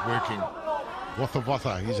line out working?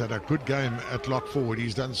 Watha, he's had a good game at lock forward.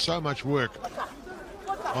 He's done so much work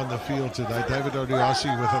on the field today. David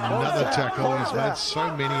Odiasi with another tackle. He's made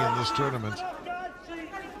so many in this tournament.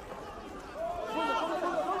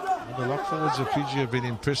 The lock forwards of Fiji have been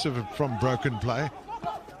impressive from broken play.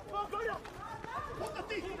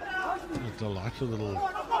 A delightful little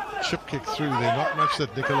chip kick through there. Not much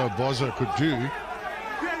that Nicolo Bozza could do.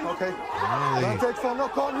 Okay.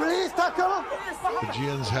 Release tackle.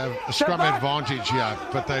 Fijians have a scrum advantage here,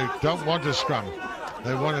 but they don't want a scrum.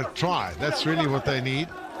 They want to try. That's really what they need.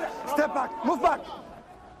 Step back, move back.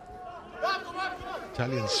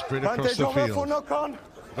 Italians spread across the field. For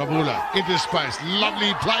Ravula into space.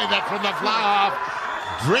 Lovely play that from the fly half.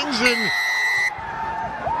 Brings in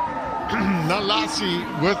Nalasi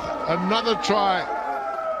with another try.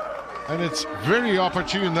 And it's very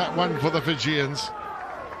opportune, that one, for the Fijians.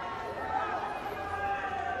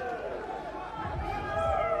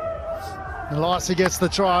 Nalasi gets the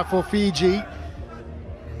try for Fiji.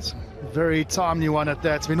 It's a very timely one at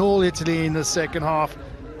that. It's been all Italy in the second half.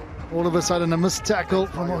 All of a sudden a missed tackle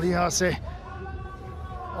from Odiase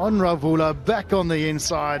on Ravula, back on the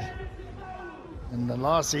inside. And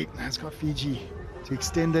Nalasi has got Fiji to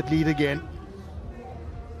extend that lead again.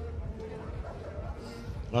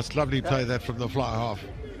 That's lovely play that from the fly half.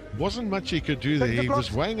 Wasn't much he could do there. He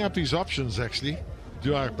was weighing up his options actually.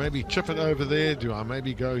 Do I maybe chip it over there? Do I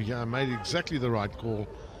maybe go here? I made exactly the right call.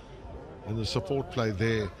 And the support play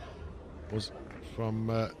there was from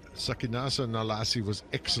Sakinasa Nalasi was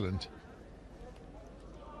excellent.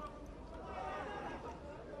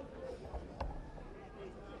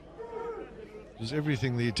 It was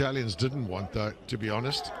everything the Italians didn't want, though, to be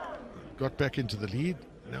honest. Got back into the lead.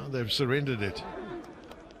 Now they've surrendered it.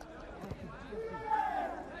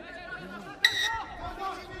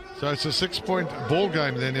 So it's a 6-point ball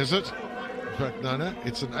game then, is it? In fact, no,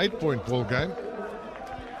 it's an 8-point ball game.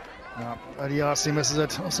 No, Odiasi misses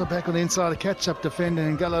it. Also back on the inside, a catch-up defender,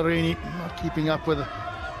 and Gallerini not keeping up with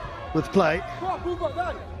play.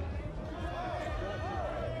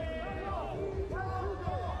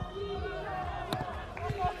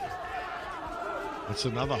 It's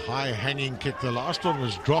another high-hanging kick. The last one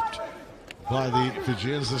was dropped by the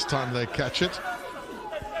Fijians. This time they catch it.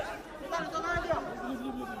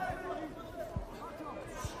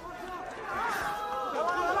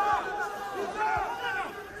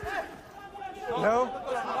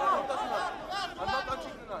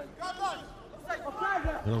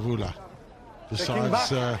 Ravula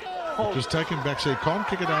decides it was taken back, so he can't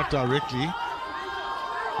kick it out directly.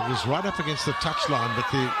 It was right up against the touchline, but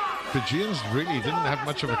the Fijians really didn't have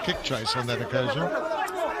much of a kick chase on that occasion.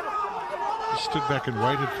 Just stood back and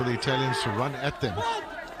waited for the Italians to run at them.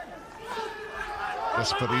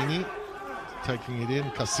 Gasparini taking it in,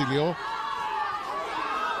 Casilio.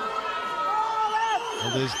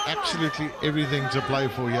 Well, there's absolutely everything to play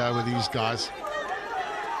for here with these guys.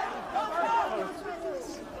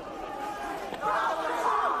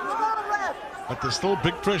 But there's still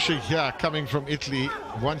big pressure here coming from Italy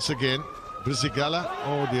once again. Brizigella,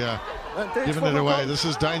 oh dear, giving it away. This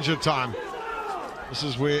is danger time. This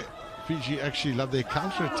is where Fiji actually love their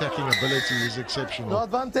counter-attacking ability is exceptional. No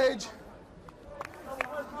advantage.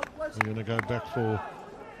 We're going to go back for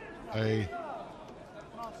a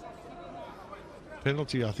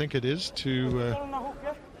penalty, I think it is, to...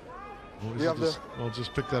 I'll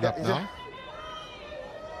just pick that up now.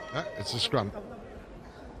 Ah, it's a scrum.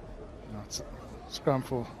 No, it's a scrum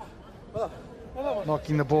for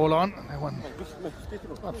knocking the ball on. That one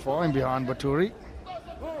not far in behind Baturi.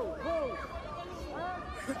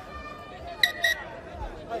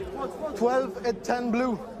 $12 and 10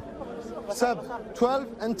 blue. Sub, 12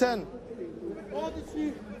 and 10.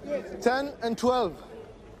 10 and 12.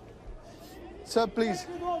 Sub, please.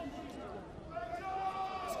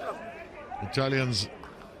 Italians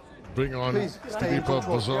bring on Filippo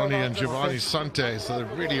Bozzoni and Giovanni Sante, so they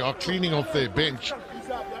really are cleaning off their bench,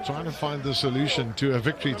 trying to find the solution to a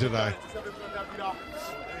victory today.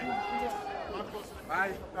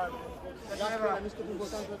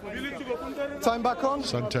 Time back on.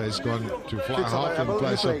 Sante has gone to fly half in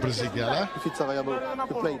place of Brizigella. If it's available,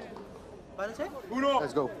 you played.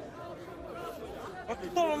 Let's go.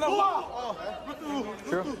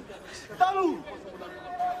 Sure.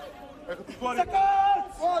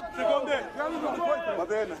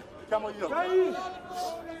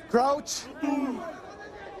 Crouch.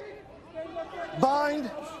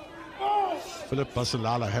 Bind. Philip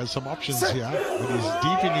Basalala has some options here, but he's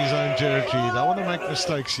deep in his own territory. They want to make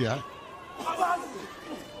mistakes here.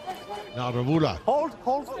 Now Ravula. Hold.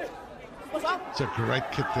 It's a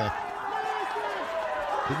great kick there.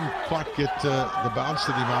 Didn't quite get the bounce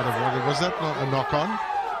that he might have wanted. Was that not a knock-on?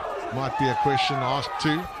 Might be a question asked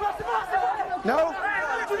too. No.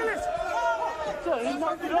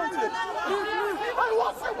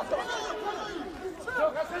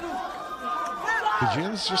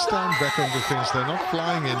 Fijians just stand back on defence. They're not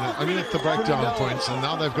flying in, only at the breakdown points, and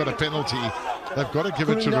now they've got a penalty. They've got to give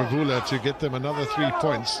it to Ravula to get them another 3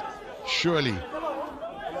 points, surely.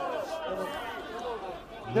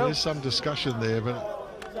 There's some discussion there, but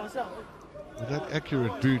with that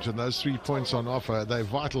accurate boot and those 3 points on offer, they're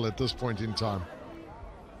vital at this point in time.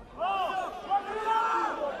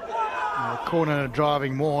 Corner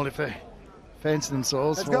driving maul if they fancy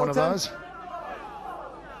themselves for one of those.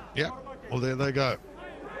 Yeah, well, there they go.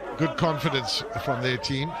 Good confidence from their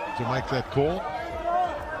team to make that call.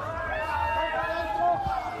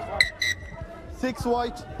 6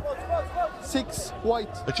 white. 6 white.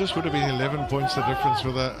 It just would have been 11 points the difference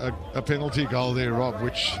with a penalty goal there, Rob,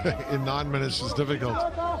 which in 9 minutes is difficult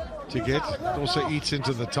to get. It also eats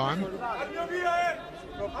into the time.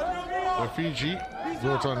 So Fiji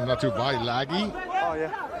brought on Natubai Lagi. Oh,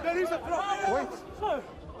 yeah. Wait.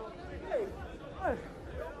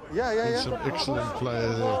 Yeah. Some excellent player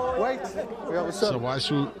there. Wait. We have a sub. So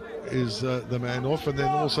Waisu is the man off, and then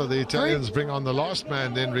also the Italians bring on the last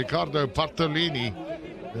man, then Riccardo Partolini,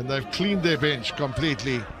 and they've cleaned their bench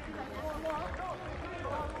completely.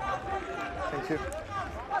 Thank you.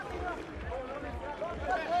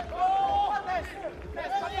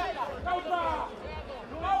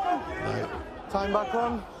 Time back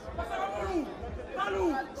on.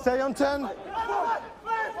 Stay on 10.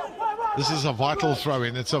 This is a vital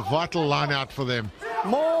throw-in. It's a vital line-out for them.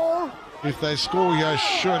 More. If they score here,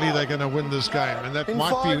 surely they're going to win this game, and that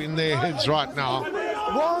might be in their heads right now.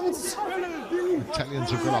 Once. The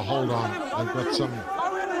Italians have got to hold on. They've got some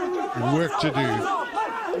work to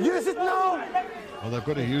do. Use it now. Well, they've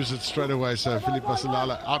got to use it straight away. So Philip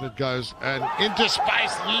Basalala, out it goes, and into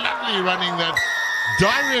space. Lovely running, that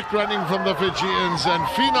direct running from the Fijians, and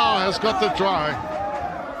Finau has got the try.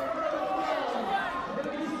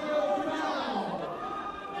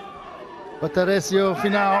 But Teresio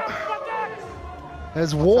Finau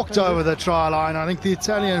has walked over the try line. I think the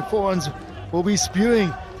Italian forwards will be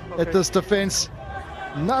spewing at this defence.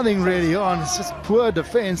 Nothing really on. It's just poor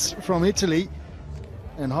defence from Italy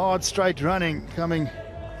and hard straight running coming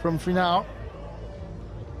from Finau.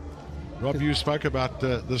 Rob, you spoke about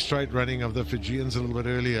the straight running of the Fijians a little bit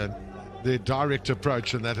earlier, their direct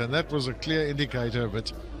approach and that was a clear indicator of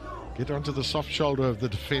it. Get onto the soft shoulder of the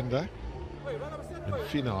defender. And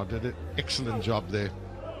Finau did an excellent job there.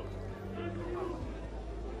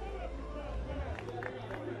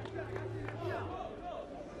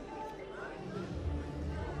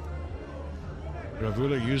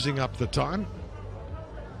 Ravula using up the time.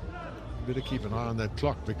 Better keep an eye on that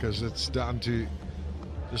clock because it's down to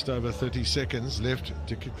just over 30 seconds left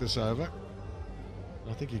to kick this over.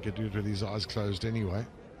 I think he could do it with his eyes closed anyway.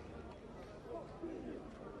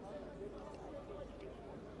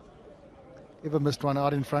 Ever missed one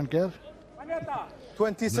out in front, Gav?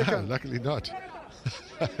 20 seconds. No, luckily not.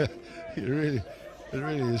 it really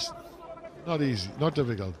is not easy, not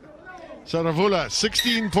difficult. Saravula,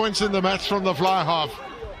 16 points in the match from the fly half.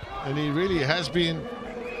 And he really has been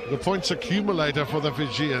the points accumulator for the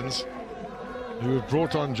Fijians, who have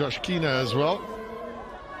brought on Josh Keener as well.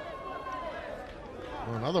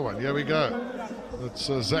 Oh, another one, here we go.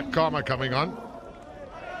 It's Zach Karma coming on.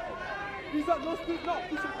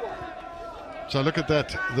 So look at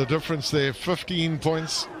that, the difference there, 15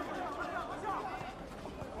 points.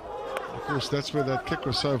 Of course, that's where that kick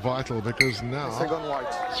was so vital, because now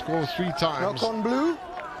score 3 times on blue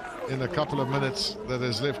in a couple of minutes that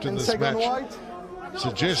is left in this match.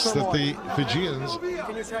 Suggests that the Fijians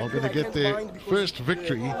are going to get their first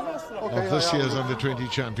victory of this year's Under-20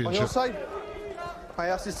 Championship. On your side, my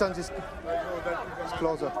assistant is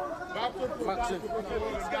closer.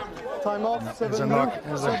 Time off, 7 knock,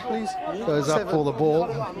 please. Goes up for the ball.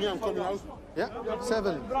 Yeah,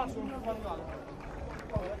 7.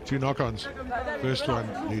 2 knock-ons. First one,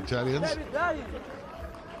 the Italians.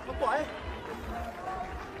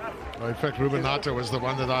 Oh, in fact, Rubinato was the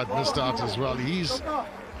one that I'd missed out as well. He's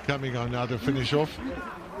coming on now to finish off.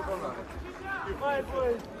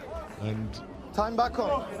 And time back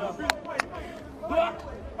on.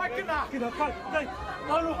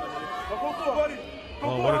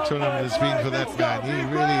 Oh, what a tournament it's been for that man. He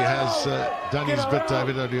really has done his bit,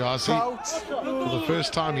 David Odiasi. For the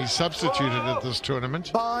first time, he's substituted at this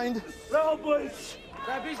tournament. Bind. But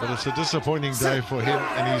it's a disappointing day for him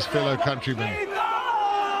and his fellow countrymen.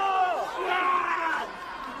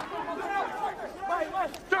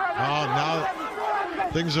 Oh, now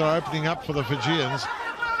things are opening up for the Fijians.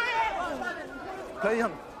 Play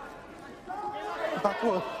him.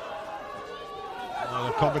 Backward.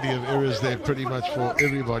 A comedy of errors there pretty much for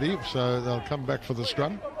everybody, so they'll come back for the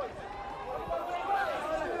scrum.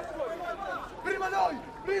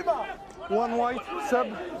 One white, sub.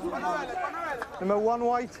 Number 1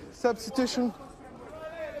 white, substitution.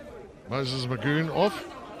 Moses Magoon off.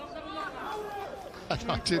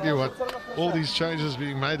 I tell you what, all these changes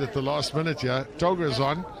being made at the last minute here. Toga's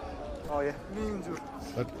on. Oh, yeah.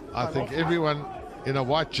 But I think everyone in a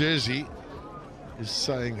white jersey is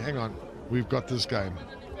saying, hang on, we've got this game.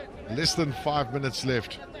 Less than 5 minutes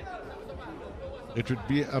left. It would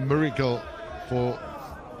be a miracle for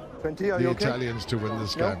 20, the Italians to win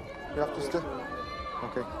this game. You have to stay.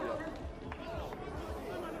 Okay.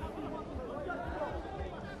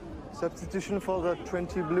 Substitution for the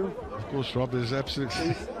 20 blue. Of course, Rob, is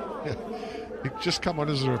absolutely... You just come on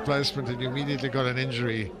as a replacement and you immediately got an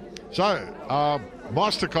injury. So, our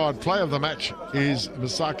MasterCard play of the match is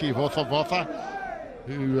Misaki Votha,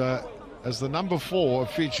 who, as the number 4 of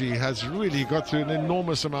Fiji, has really got through an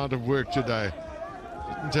enormous amount of work today.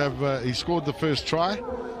 He scored the first try,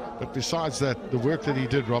 but besides that, the work that he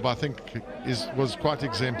did, Rob, I think was quite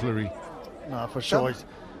exemplary. No, for sure. He's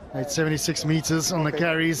made 76 meters on the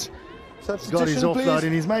carries. He's got his Substitution, offload please.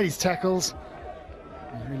 and he's made his tackles.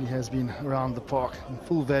 He really has been around the park in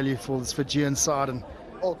full value for this Fijian side, and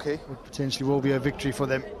potentially will be a victory for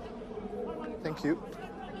them. Thank you.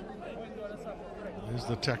 There's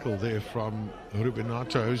the tackle there from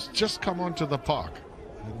Rubinato, who's just come onto the park.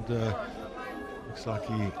 And looks like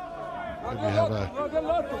he maybe have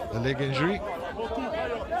a leg injury.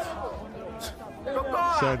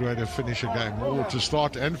 Sad way to finish a game, or to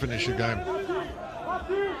start and finish a game.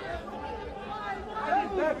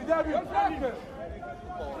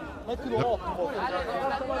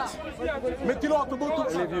 Mettilo otto, molto.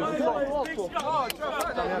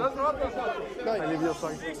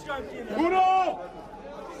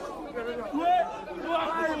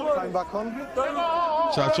 Time back on.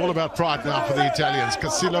 So it's all about pride now for the Italians.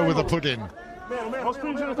 Casillo with a put in.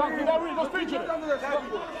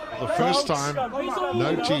 The first time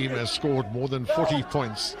no team has scored more than 40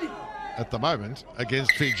 points at the moment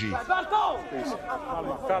against Fiji.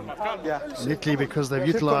 Yeah. Italy, because they've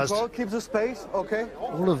utilised keep the space,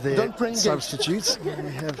 all of their substitutes.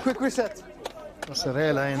 They have quick reset.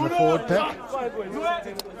 Passarella in the forward pack,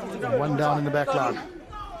 and one down in the back line.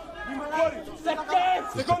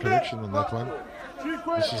 Just a correction on that one.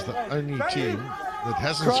 This is the only team that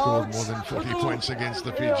hasn't scored more than 40 points against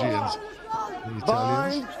the Fijians. The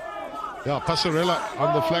Italians. Yeah, Passarella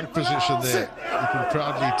on the flank position there. You can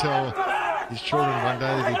proudly tell his children one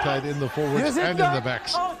day that he played in the forwards and in the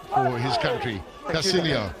backs for his country.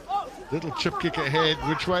 Casillo, little chip kick ahead.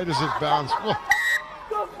 Which way does it bounce? Oh,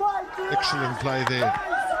 excellent play there.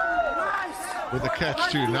 With the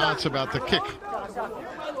catch too. Now it's about the kick.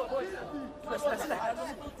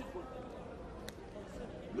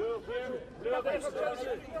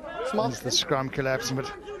 As the scrum collapsing,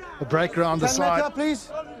 but a break around the side.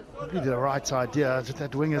 Please. Really the right idea.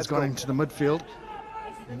 That wing has gone into the midfield.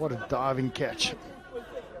 And what a diving catch.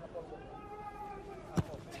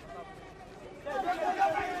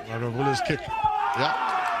 Ravula's kick.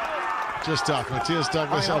 Yeah. Just out. Matthias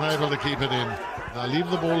Douglas unable to keep it in. Now leave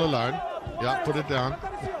the ball alone. Yeah, put it down.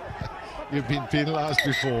 You've been penalized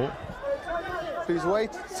before. Please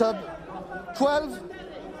wait. Sub 12.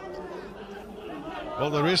 Well,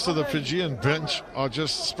 the rest of the Fijian bench are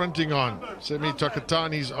just sprinting on. Semi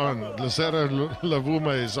Takatani's on. Lucero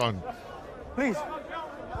Lavuma is on. Please.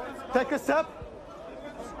 Take a step.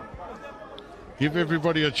 Give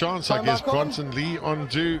everybody a chance, I guess. Bronson Lee on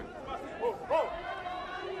too.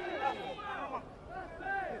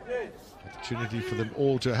 Opportunity for them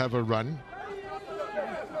all to have a run.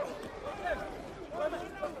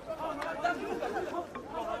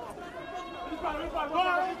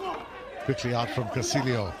 Quickly out from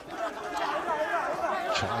Casilio.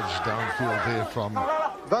 Charge downfield there from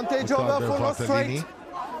Vantage over full straight.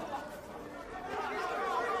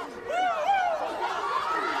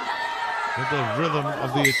 The rhythm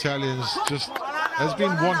of the Italians just has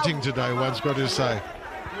been wanting today, one's got to say.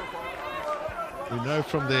 We know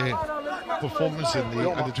from their performance in the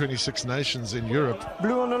Under-26 nations in Europe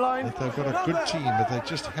Blue on the line. that they've got a good team, but they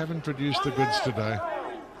just haven't produced the goods today.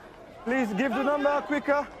 Please give the number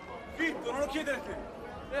quicker.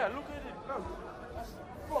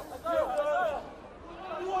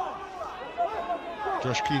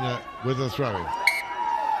 Josh Keener with a throw-in.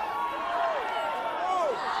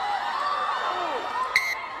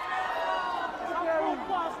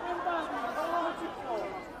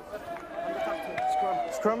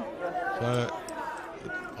 Scrum. So,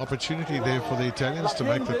 opportunity there for the Italians to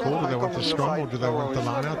make the call. Do they want the scrum or do they want the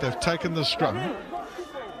line out? They've taken the scrum.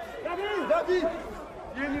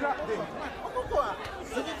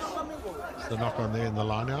 It's the knock on there in the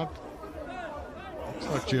line out. Looks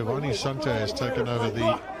like Giovanni Sante has taken over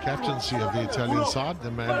the captaincy of the Italian side.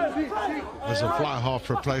 The man is a fly half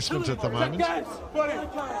replacement at the moment.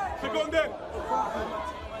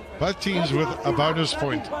 Both teams with a bonus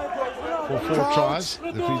point for 4 tries.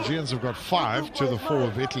 The Fijians have got 5 to the 4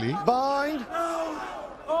 of Italy. Bind.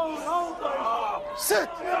 Sit.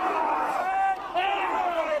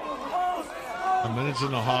 A minute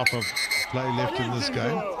and a half of play left in this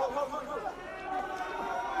game.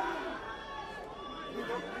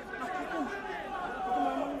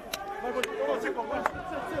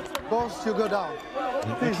 Boss, you go down.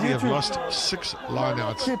 Italy have lost 6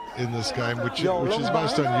 lineouts in this game, which is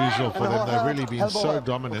most unusual for them. They've really been so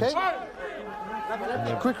dominant.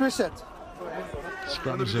 Okay. Quick reset.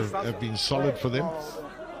 Scrums have been solid for them.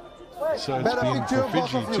 So it's been for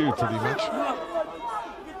Fiji too, pretty much.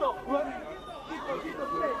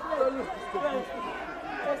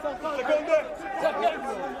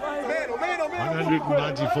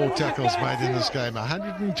 194 tackles made in this game,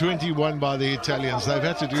 121 by the Italians. They've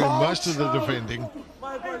had to do most of the defending,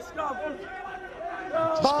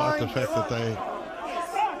 despite the fact that they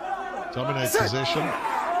dominate possession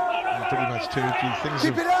and pretty much territory. Things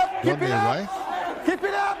have gone their way. Keep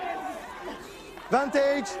it up.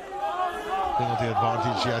 Vantage. Penalty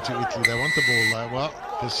advantage here to Italy. They want the ball though. Well,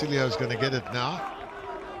 Casilio's going to get it now.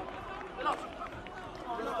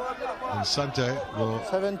 And Sante will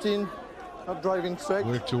 17, not driving straight.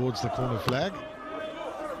 work towards the corner flag.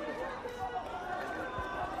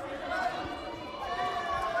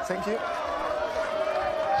 Thank you.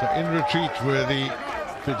 So in retreat were the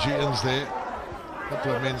Fijians there. A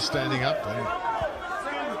couple of men standing up and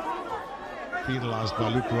penalised by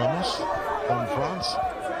Luc Ramos from France.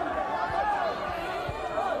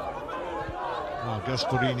 Now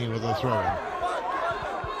Gasparini with a throw-in.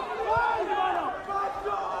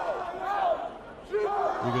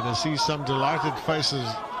 You're going to see some delighted faces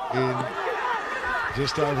in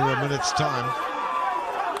just over a minute's time.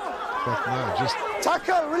 But no, just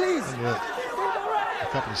tackle, release. A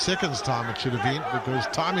couple of seconds time it should have been, because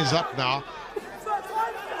time is up now.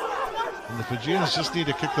 And the Fijians just need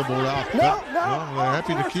to kick the ball out. But, well, they're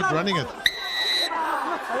happy to keep running it.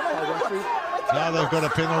 Now they've got a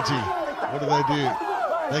penalty. What do?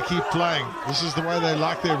 They keep playing. This is the way they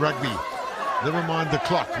like their rugby. Never mind the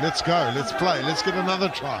clock. Let's go. Let's play. Let's get another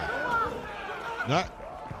try. No.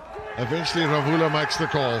 Eventually Ravula makes the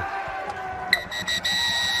call.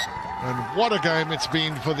 And what a game it's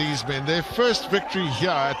been for these men. Their first victory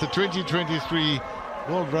here at the 2023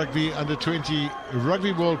 World Rugby Under-20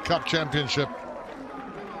 Rugby World Cup Championship.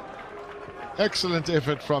 Excellent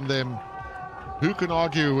effort from them. Who can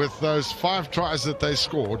argue with those 5 tries that they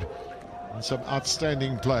scored? And some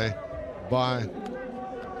outstanding play by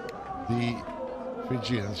the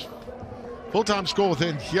Fijians. Full-time score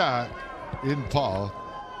then here in Paarl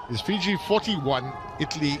is Fiji 41,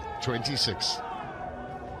 Italy 26.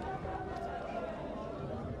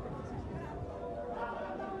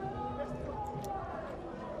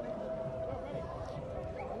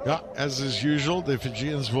 Yeah, as is usual, the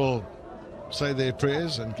Fijians will say their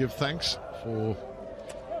prayers and give thanks for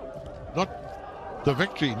not the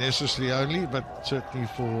victory necessarily only, but certainly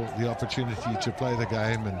for the opportunity to play the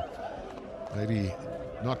game and maybe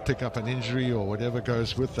not pick up an injury or whatever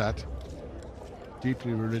goes with that.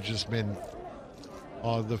 Deeply religious men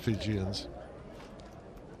are the Fijians.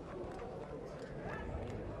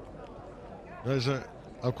 There's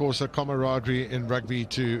of course, a camaraderie in rugby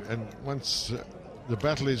too, and once the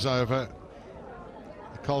battle is over,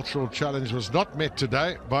 the cultural challenge was not met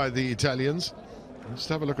today by the Italians. Let's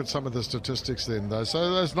have a look at some of the statistics then, though.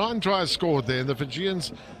 So there's 9 tries scored there, and the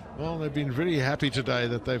Fijians, well, they've been very happy today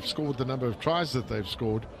that they've scored the number of tries that they've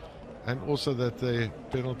scored, and also that their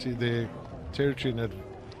penalty, their territory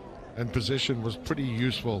and possession was pretty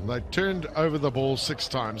useful. They turned over the ball 6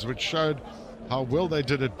 times, which showed how well they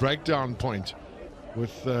did at breakdown point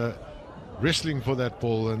with wrestling for that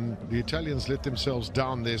ball, and the Italians let themselves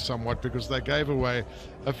down there somewhat because they gave away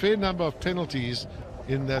a fair number of penalties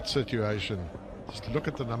in that situation. Just look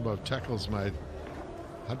at the number of tackles made,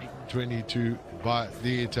 122 by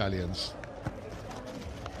the Italians.